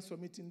 who am I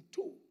submitting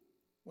to.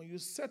 When you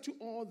settle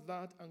all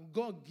that and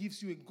God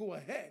gives you a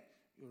go-ahead,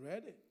 you're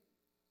ready.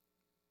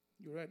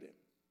 You're ready.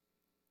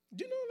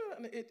 Do you know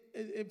that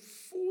a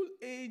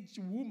full-age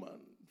woman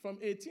from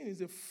 18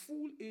 is a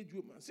full-age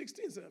woman?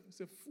 16 is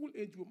a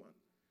full-age woman.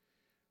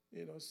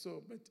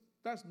 But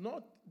that's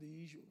not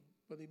the issue.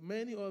 But the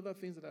many other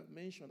things that I've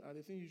mentioned are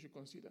the things you should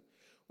consider.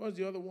 What's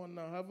the other one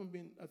now? I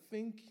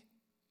think,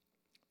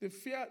 the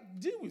fear,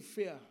 deal with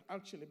fear,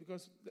 actually,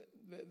 because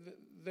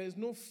there's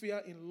no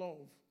fear in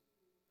love.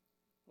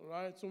 All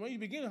right? So when you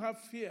begin to have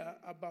fear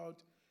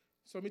about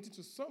submitting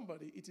to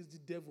somebody, it is the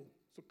devil.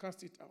 So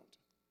cast it out.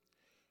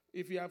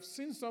 If you have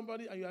seen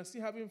somebody and you are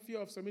still having fear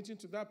of submitting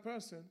to that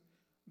person,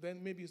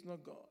 then maybe it's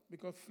not God.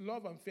 Because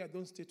love and fear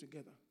don't stay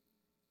together.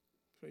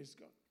 Praise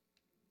God.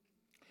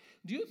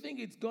 Do you think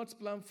it's God's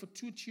plan for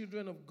two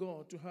children of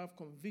God to have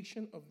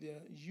conviction of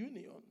their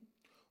union,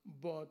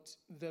 but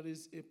there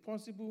is a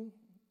possible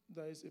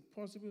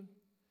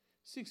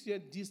 6-year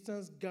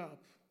distance gap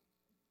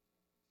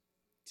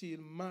till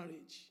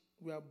marriage?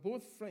 We are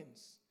both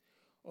friends.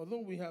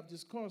 Although we have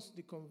discussed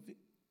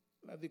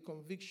the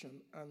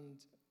conviction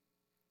and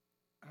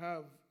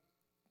have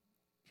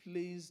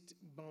placed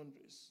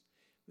boundaries.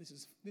 This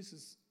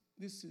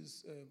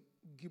is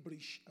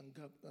gibberish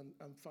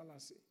and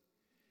fallacy.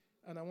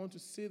 And I want to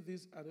say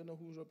this, I don't know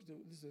who's up to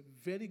this is a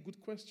very good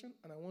question,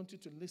 and I want you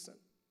to listen.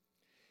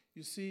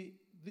 You see,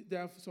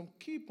 there are some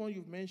key points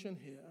you've mentioned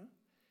here.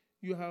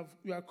 You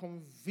are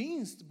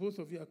convinced, both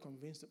of you are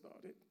convinced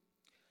about it.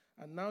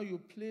 And now you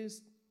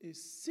place a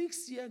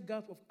 6-year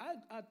gap I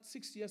had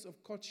 6 years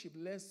of courtship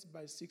less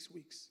by 6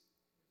 weeks.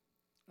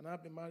 And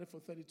I've been married for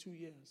 32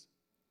 years.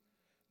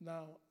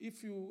 Now,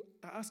 if you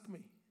ask me,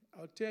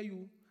 I'll tell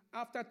you,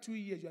 after 2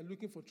 years, you are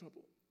looking for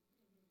trouble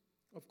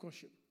of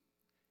courtship.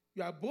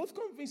 You are both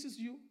convinces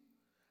you,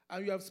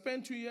 and you have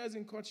spent 2 years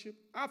in courtship.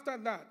 After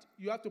that,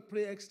 you have to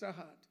pray extra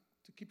hard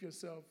to keep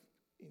yourself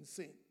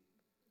insane.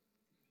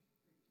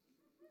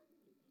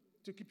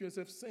 To keep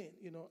yourself sane,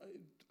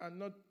 and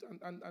not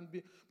and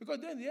be, because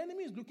then the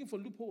enemy is looking for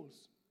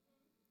loopholes.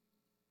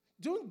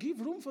 Don't give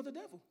room for the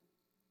devil.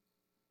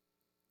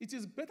 It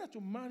is better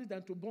to marry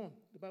than to burn,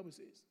 the Bible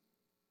says.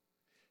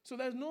 So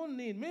there's no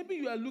need. Maybe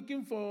you are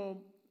looking for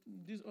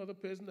this other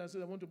person that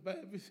says, I want to buy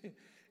everything.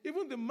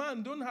 Even the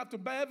man don't have to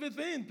buy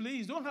everything,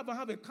 please. Don't have to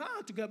have a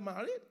car to get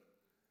married.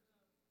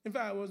 In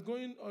fact, I was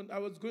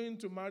going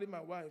to marry my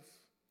wife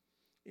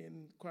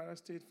in Kwara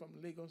State from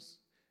Lagos.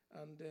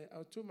 And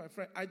I told my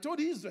friend, I told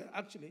Israel,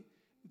 actually,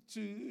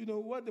 to,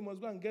 what they must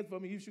go and get for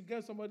me. You should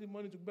get somebody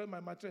money to buy my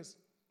mattress.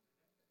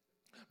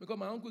 Because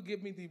my uncle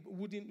gave me the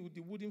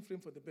wooden frame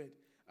for the bed.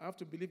 I have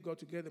to believe God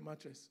to get the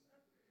mattress.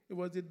 It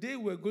was the day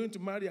we were going to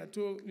marry. I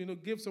told,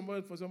 gave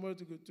somebody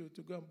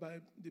to go and buy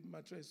the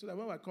mattress. So that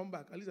when I come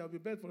back, at least I'll be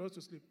bed for us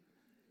to sleep.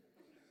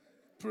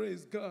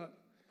 Praise God.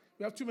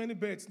 We have too many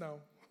beds now.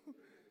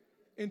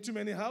 In too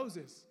many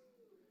houses.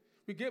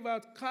 We gave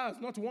out cars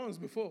not once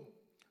before.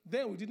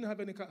 Then we didn't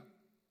have any car.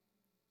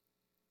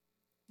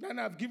 Then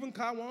I've given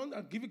car once,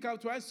 I've given car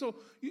twice. So,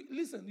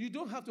 listen, you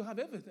don't have to have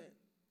everything.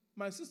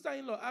 My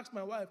sister-in-law asked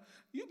my wife,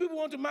 you people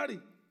want to marry?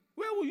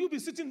 Where will you be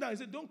sitting down? He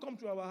said, don't come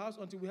to our house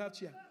until we have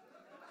chair.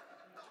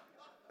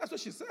 That's what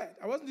she said.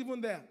 I wasn't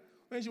even there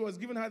when she was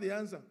giving her the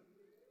answer.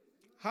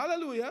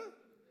 Hallelujah.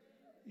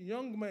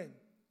 Young men,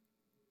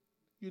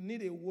 you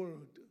need a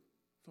word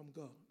from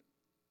God.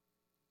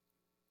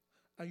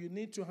 And you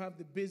need to have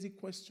the basic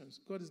questions.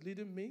 God is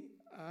leading me.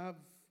 I have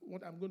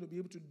what I'm going to be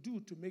able to do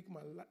to make my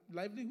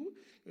livelihood.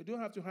 You don't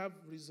have to have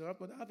reserve,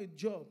 but I have a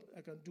job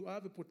I can do. I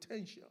have a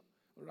potential,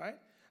 all right?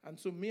 And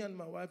so me and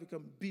my wife, we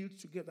can build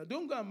together.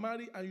 Don't go and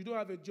marry and you don't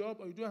have a job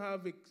or you don't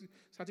have a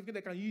certificate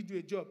that can yield you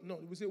a job. No,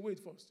 we say wait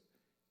first.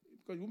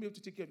 Because you won't be able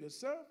to take care of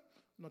yourself,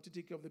 not to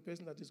take care of the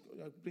person that is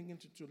bringing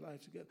to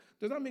life together.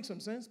 Does that make some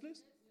sense,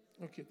 please?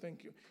 Okay,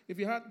 thank you. If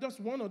you had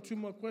just one or two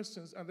more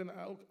questions, and then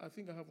I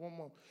think I have one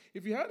more.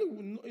 If you had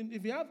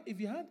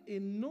a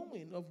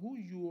knowing of who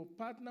your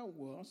partner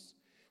was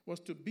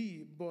to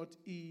be, but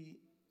he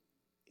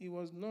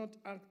was not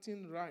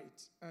acting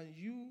right, and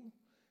you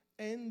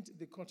end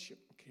the courtship,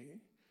 okay?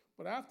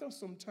 But after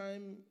some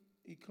time,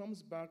 he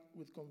comes back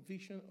with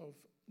conviction of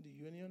the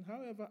union.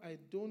 However, I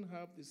don't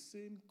have the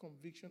same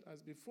conviction as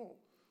before.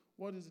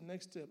 What is the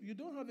next step? You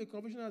don't have a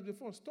conviction as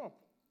before. Stop.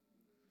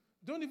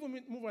 Don't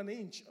even move an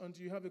inch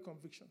until you have a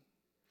conviction.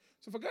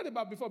 So forget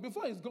about before.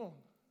 Before is gone.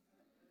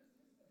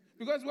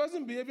 Because it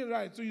wasn't behaving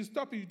right, so you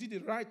stop it, you did the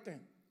right thing.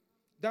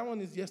 That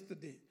one is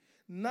yesterday.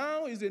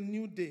 Now is a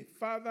new day.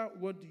 Father,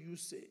 what do you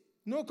say?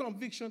 No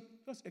conviction,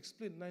 just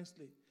explain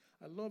nicely.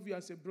 I love you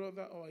as a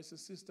brother or as a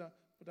sister,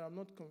 but I'm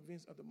not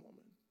convinced at the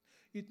moment.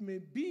 It may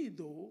be,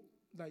 though,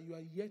 that you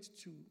are yet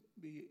to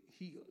be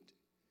healed.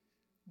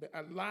 But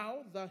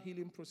allow that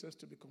healing process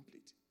to be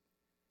complete.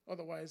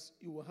 Otherwise,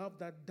 you will have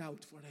that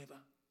doubt forever.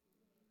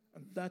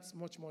 And that's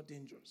much more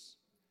dangerous.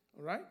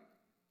 All right?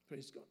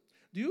 Praise God.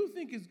 Do you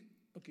think it's...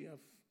 Okay,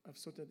 I've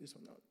sorted this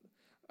one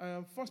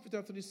out. 1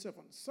 Peter 3:7.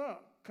 Sir,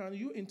 can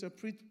you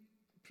interpret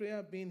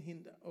prayer being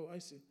hindered? Oh, I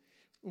see.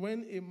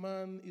 When a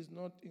man is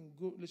not in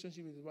good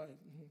relationship with his wife.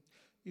 Mm-hmm.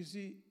 You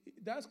see,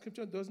 that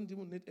scripture doesn't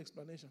even need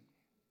explanation.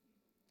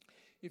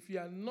 If you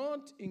are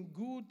not in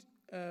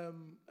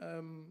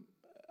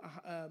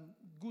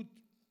good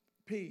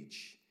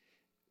page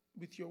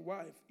with your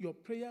wife, your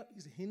prayer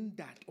is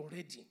hindered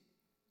already.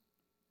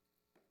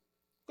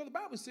 Because the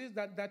Bible says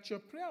that your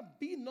prayer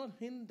be not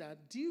hindered.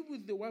 Deal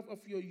with the wife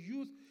of your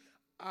youth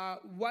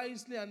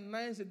wisely and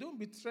nicely. Don't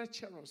be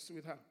treacherous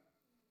with her.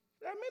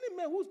 There are many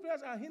men whose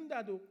prayers are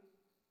hindered, though.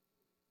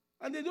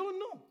 And they don't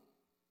know.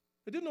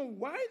 They don't know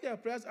why their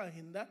prayers are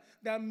hindered.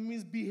 They are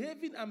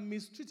misbehaving and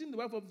mistreating the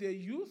wife of their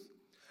youth.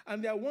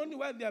 And they are wondering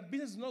why their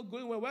business is not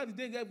going well. Why did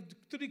they get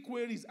 3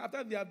 queries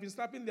after they have been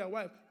slapping their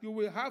wife? You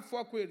will have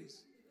 4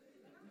 queries.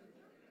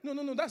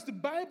 No, that's the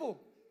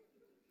Bible.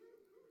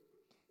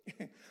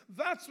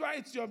 That's why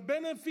it's your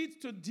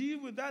benefit to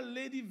deal with that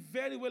lady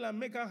very well and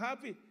make her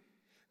happy.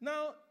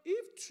 Now,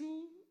 if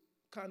two,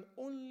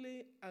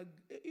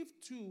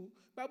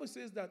 Bible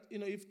says that,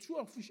 if two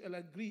of you shall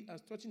agree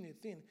as touching a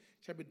thing,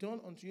 shall be done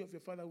unto you of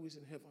your Father who is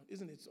in heaven.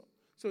 Isn't it so?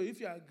 So if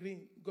you are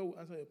agreeing, God will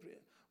answer your prayer.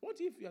 What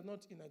if you are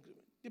not in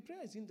agreement? The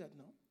prayer is in that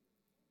now.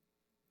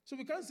 So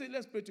we can't say,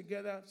 let's pray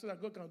together so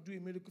that God can do a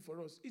miracle for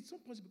us. It's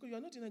not possible because you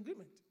are not in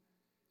agreement.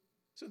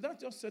 So that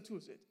just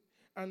settles it.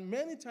 And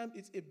many times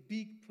it's a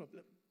big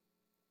problem.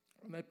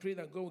 And I pray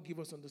that God will give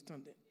us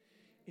understanding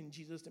in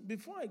Jesus' name.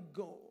 Before I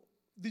go,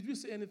 did we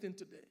say anything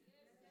today?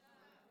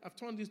 I've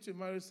turned this to a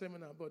marriage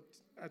seminar, but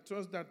I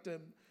trust that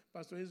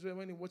Pastor Israel,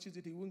 when he watches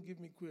it, he won't give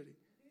me query.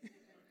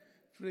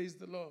 Praise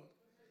the Lord.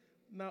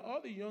 Now, all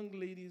the young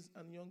ladies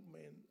and young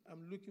men,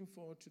 I'm looking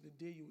forward to the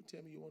day you will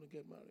tell me you want to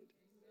get married.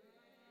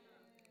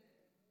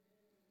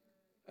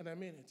 And I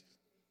mean it.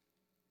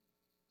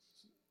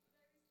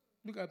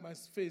 Look at my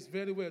face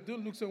very well.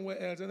 Don't look somewhere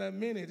else. And I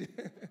mean it.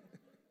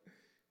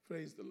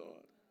 Praise the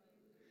Lord.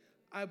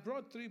 I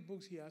brought 3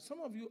 books here.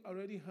 Some of you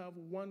already have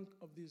one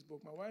of these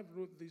books. My wife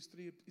wrote these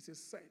 3. It's a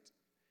set.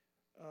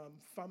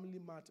 Family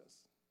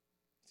Matters.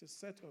 It's a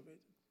set of it.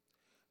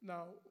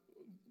 Now,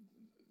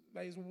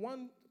 there is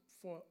one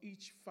for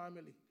each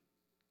family.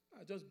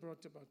 I just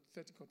brought about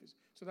 30 copies.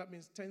 So that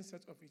means 10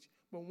 sets of each.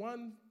 But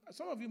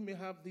some of you may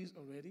have these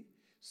already.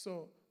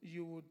 So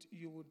you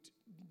would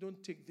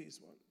don't take this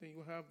one. Then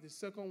you have the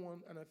second one,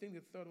 and I think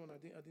the third one I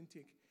didn't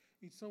take.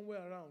 It's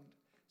somewhere around.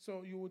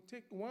 So you would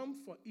take one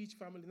for each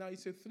family. Now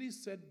it's a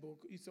 3-set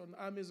book. It's on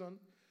Amazon,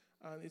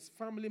 and it's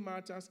Family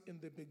Matters in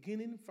the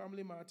beginning,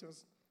 Family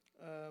Matters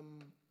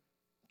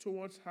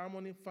towards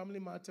harmony,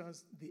 Family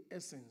Matters, the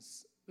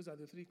essence. Those are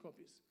the 3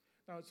 copies.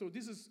 Now, so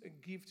this is a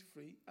gift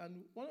free,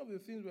 and one of the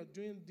things we're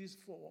doing this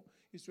for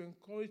is to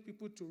encourage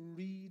people to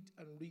read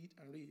and read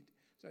and read,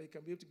 so you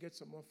can be able to get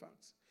some more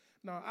facts.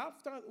 Now,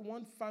 after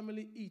one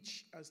family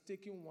each has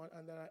taken one,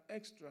 and there are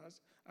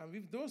extras, and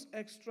if those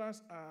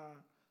extras are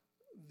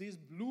these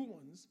blue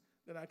ones,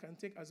 then I can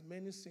take as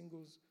many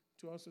singles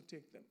to also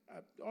take them.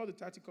 All the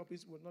 30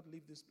 copies will not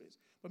leave this place.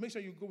 But make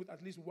sure you go with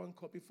at least 1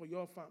 copy for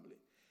your family,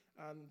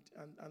 and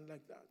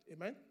like that.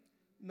 Amen?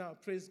 Now,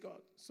 praise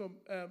God. So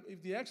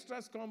if the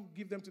extras come,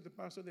 give them to the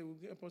pastor. They will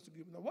get supposed to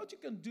give them. Now, what you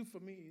can do for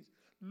me is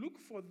look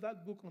for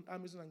that book on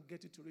Amazon and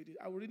get it to read it.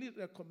 I would really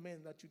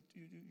recommend that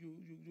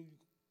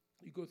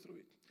you go through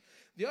it.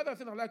 The other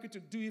thing I'd like you to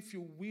do, if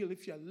you will,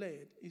 if you're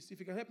led, is if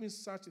you can help me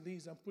search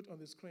these and put on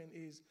the screen,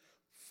 is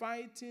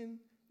fight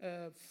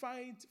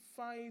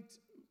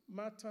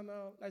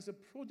maternal. There's a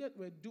project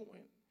we're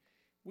doing,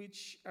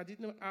 which I did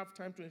not have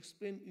time to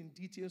explain in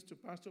details to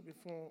Pastor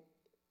before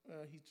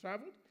he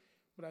traveled,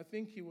 but I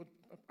think he would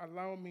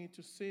allow me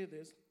to say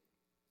this.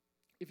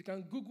 If you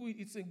can Google it,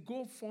 it's a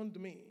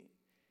GoFundMe.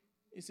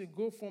 It's a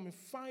GoFundMe,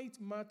 Fight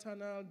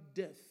Maternal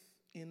Death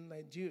in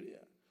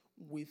Nigeria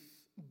with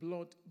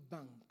Blood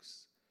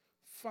Banks.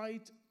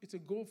 It's a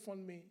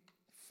GoFundMe,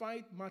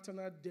 Fight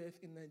Maternal Death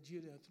in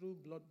Nigeria through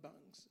blood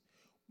banks.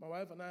 My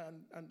wife and I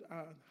and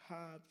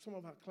some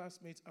of her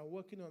classmates are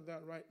working on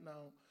that right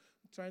now,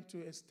 trying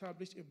to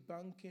establish a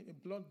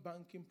blood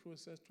banking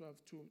process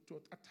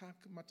to attack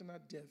maternal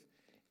death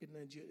in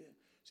Nigeria.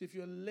 So if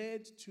you're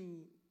led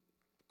to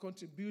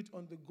contribute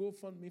on the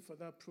GoFundMe for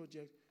that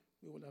project,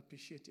 we will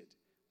appreciate it.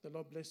 The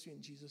Lord bless you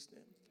in Jesus'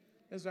 name.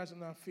 Let's rise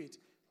on our feet.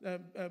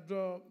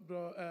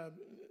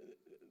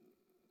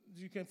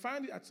 You can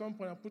find it at some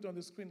point and put it on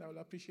the screen. I will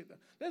appreciate that.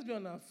 Let's be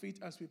on our feet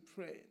as we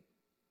pray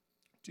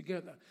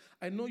together.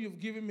 I know you've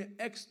given me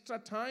extra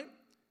time,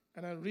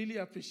 and I really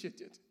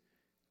appreciate it.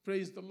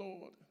 Praise the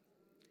Lord.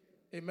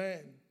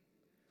 Amen.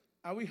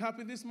 Are we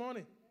happy this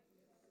morning?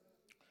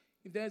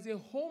 If there's a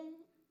home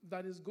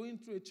that is going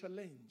through a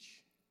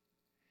challenge,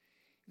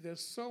 if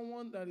there's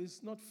someone that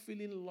is not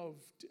feeling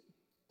loved,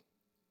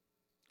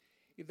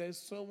 if there's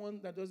someone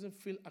that doesn't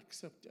feel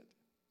accepted,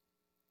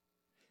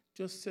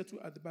 just settle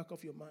at the back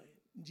of your mind,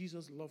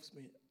 Jesus loves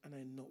me and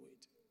I know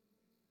it.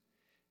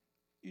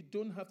 You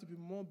don't have to be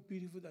more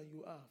beautiful than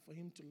you are for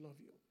him to love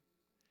you.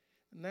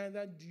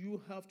 Neither do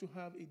you have to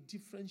have a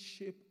different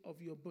shape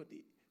of your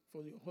body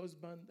for your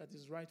husband that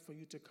is right for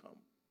you to come.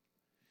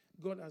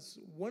 God has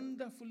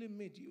wonderfully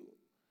made you,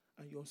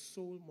 and your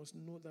soul must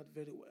know that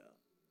very well.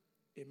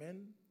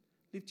 Amen?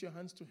 Lift your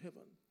hands to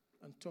heaven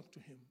and talk to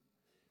him.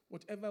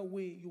 Whatever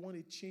way you want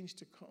a change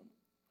to come,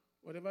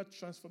 whatever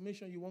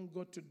transformation you want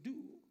God to do,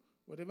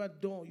 whatever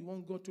door you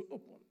want God to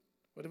open,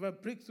 whatever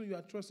breakthrough you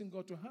are trusting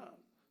God to have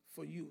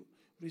for you,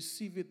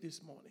 receive it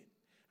this morning.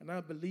 And I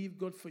believe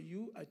God for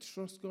you. I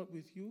trust God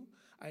with you.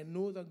 I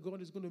know that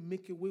God is going to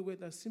make a way where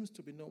there seems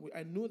to be no way.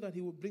 I know that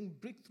he will bring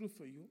breakthrough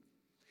for you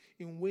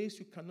in ways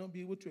you cannot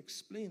be able to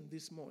explain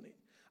this morning.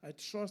 I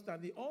trust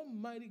that the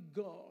Almighty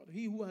God,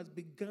 he who has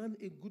begun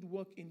a good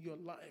work in your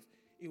life,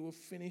 he will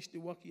finish the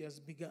work he has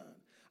begun.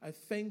 I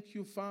thank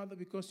you, Father,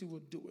 because you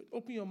will do it.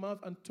 Open your mouth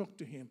and talk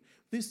to him.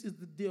 This is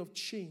the day of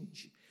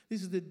change.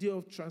 This is the day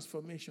of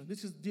transformation.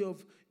 This is the day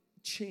of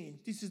change.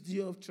 This is the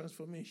year of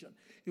transformation.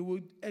 It will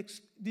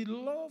the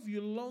love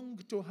you long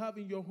to have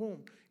in your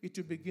home, it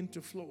will begin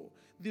to flow.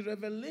 The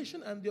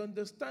revelation and the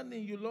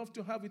understanding you love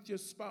to have with your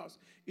spouse,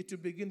 it will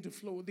begin to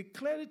flow. The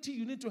clarity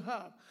you need to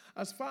have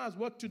as far as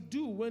what to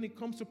do when it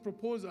comes to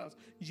proposals,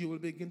 you will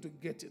begin to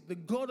get it. The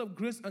God of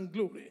grace and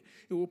glory,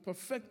 it will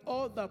perfect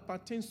all that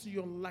pertains to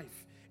your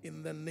life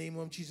in the name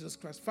of Jesus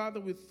Christ. Father,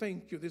 we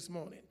thank you this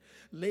morning.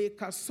 Le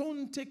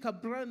kasonte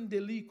kabrande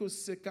liko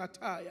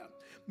sekataya.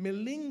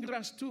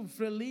 Melingras tu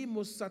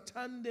vrelimo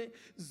satande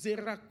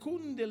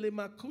zerakunde le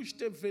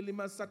makuste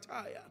vrelima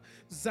sataya.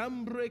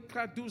 Zambre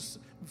kradus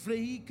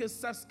vreike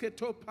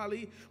sasketo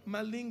pali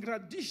malingra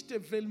diste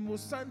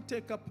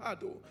vrelmusante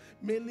kapado.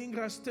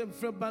 Melingraste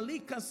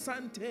vrebalika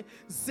sante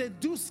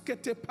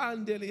zeduske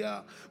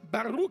pandelia.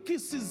 Baruki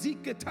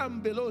sizike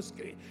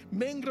tambeloske.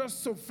 Mengra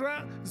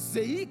sofra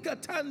zeika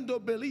tando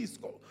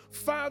belisco.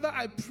 Father,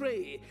 I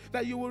pray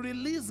that you will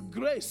release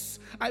grace.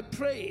 I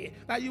pray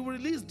that you will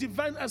release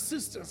divine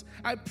assistance.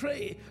 I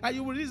pray that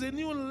you will release a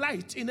new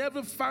light in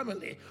every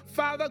family.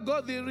 Father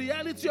God, the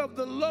reality of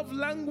the love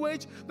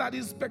language that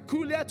is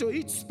peculiar to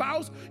each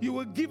spouse, you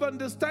will give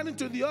understanding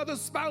to the other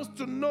spouse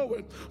to know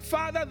it.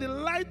 Father, the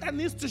light that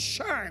needs to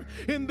shine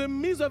in the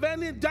midst of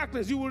any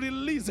darkness, you will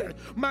release it.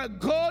 My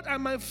God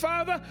and my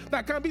Father,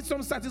 there can be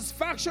some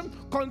satisfaction,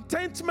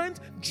 contentment,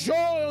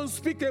 joy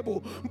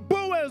unspeakable,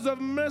 bowels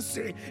of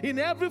mercy in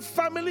every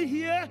family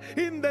here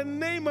in the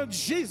name of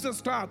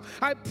Jesus Christ.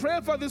 I pray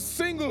for the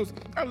singles,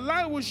 a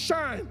light will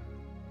shine.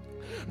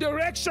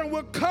 Direction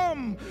will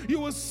come. You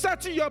will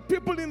settle your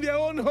people in their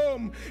own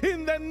home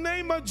in the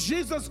name of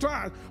Jesus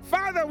Christ.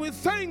 Father, we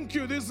thank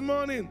you this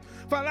morning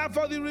for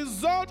the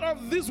result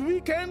of this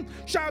weekend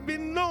shall be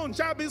known,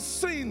 shall be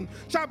seen,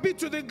 shall be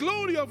to the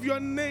glory of your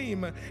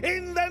name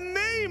in the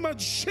name of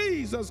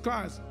Jesus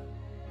Christ.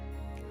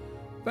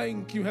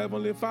 Thank you,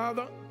 Heavenly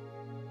Father.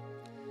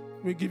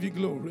 We give you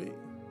glory.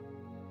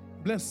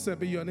 Blessed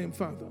be your name,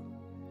 Father.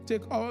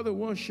 Take all the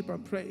worship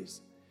and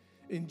praise.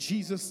 In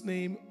Jesus'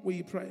 name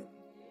we pray.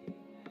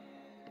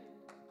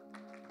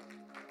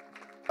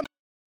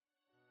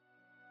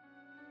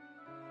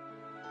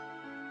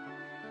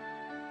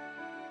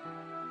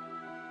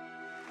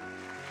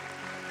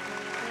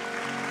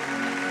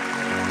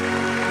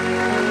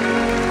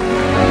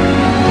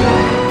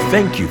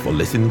 Thank you for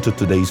listening to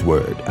today's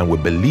word, and we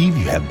believe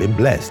you have been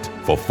blessed.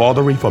 For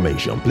further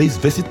information, please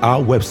visit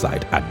our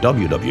website at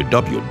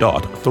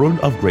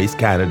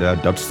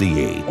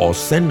www.throneofgracecanada.ca or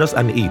send us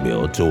an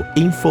email to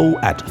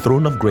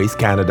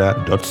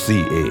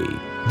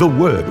info@throneofgracecanada.ca. The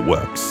word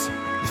works.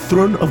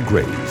 Throne of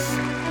Grace,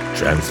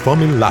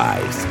 transforming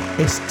lives,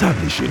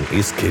 establishing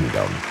His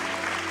kingdom.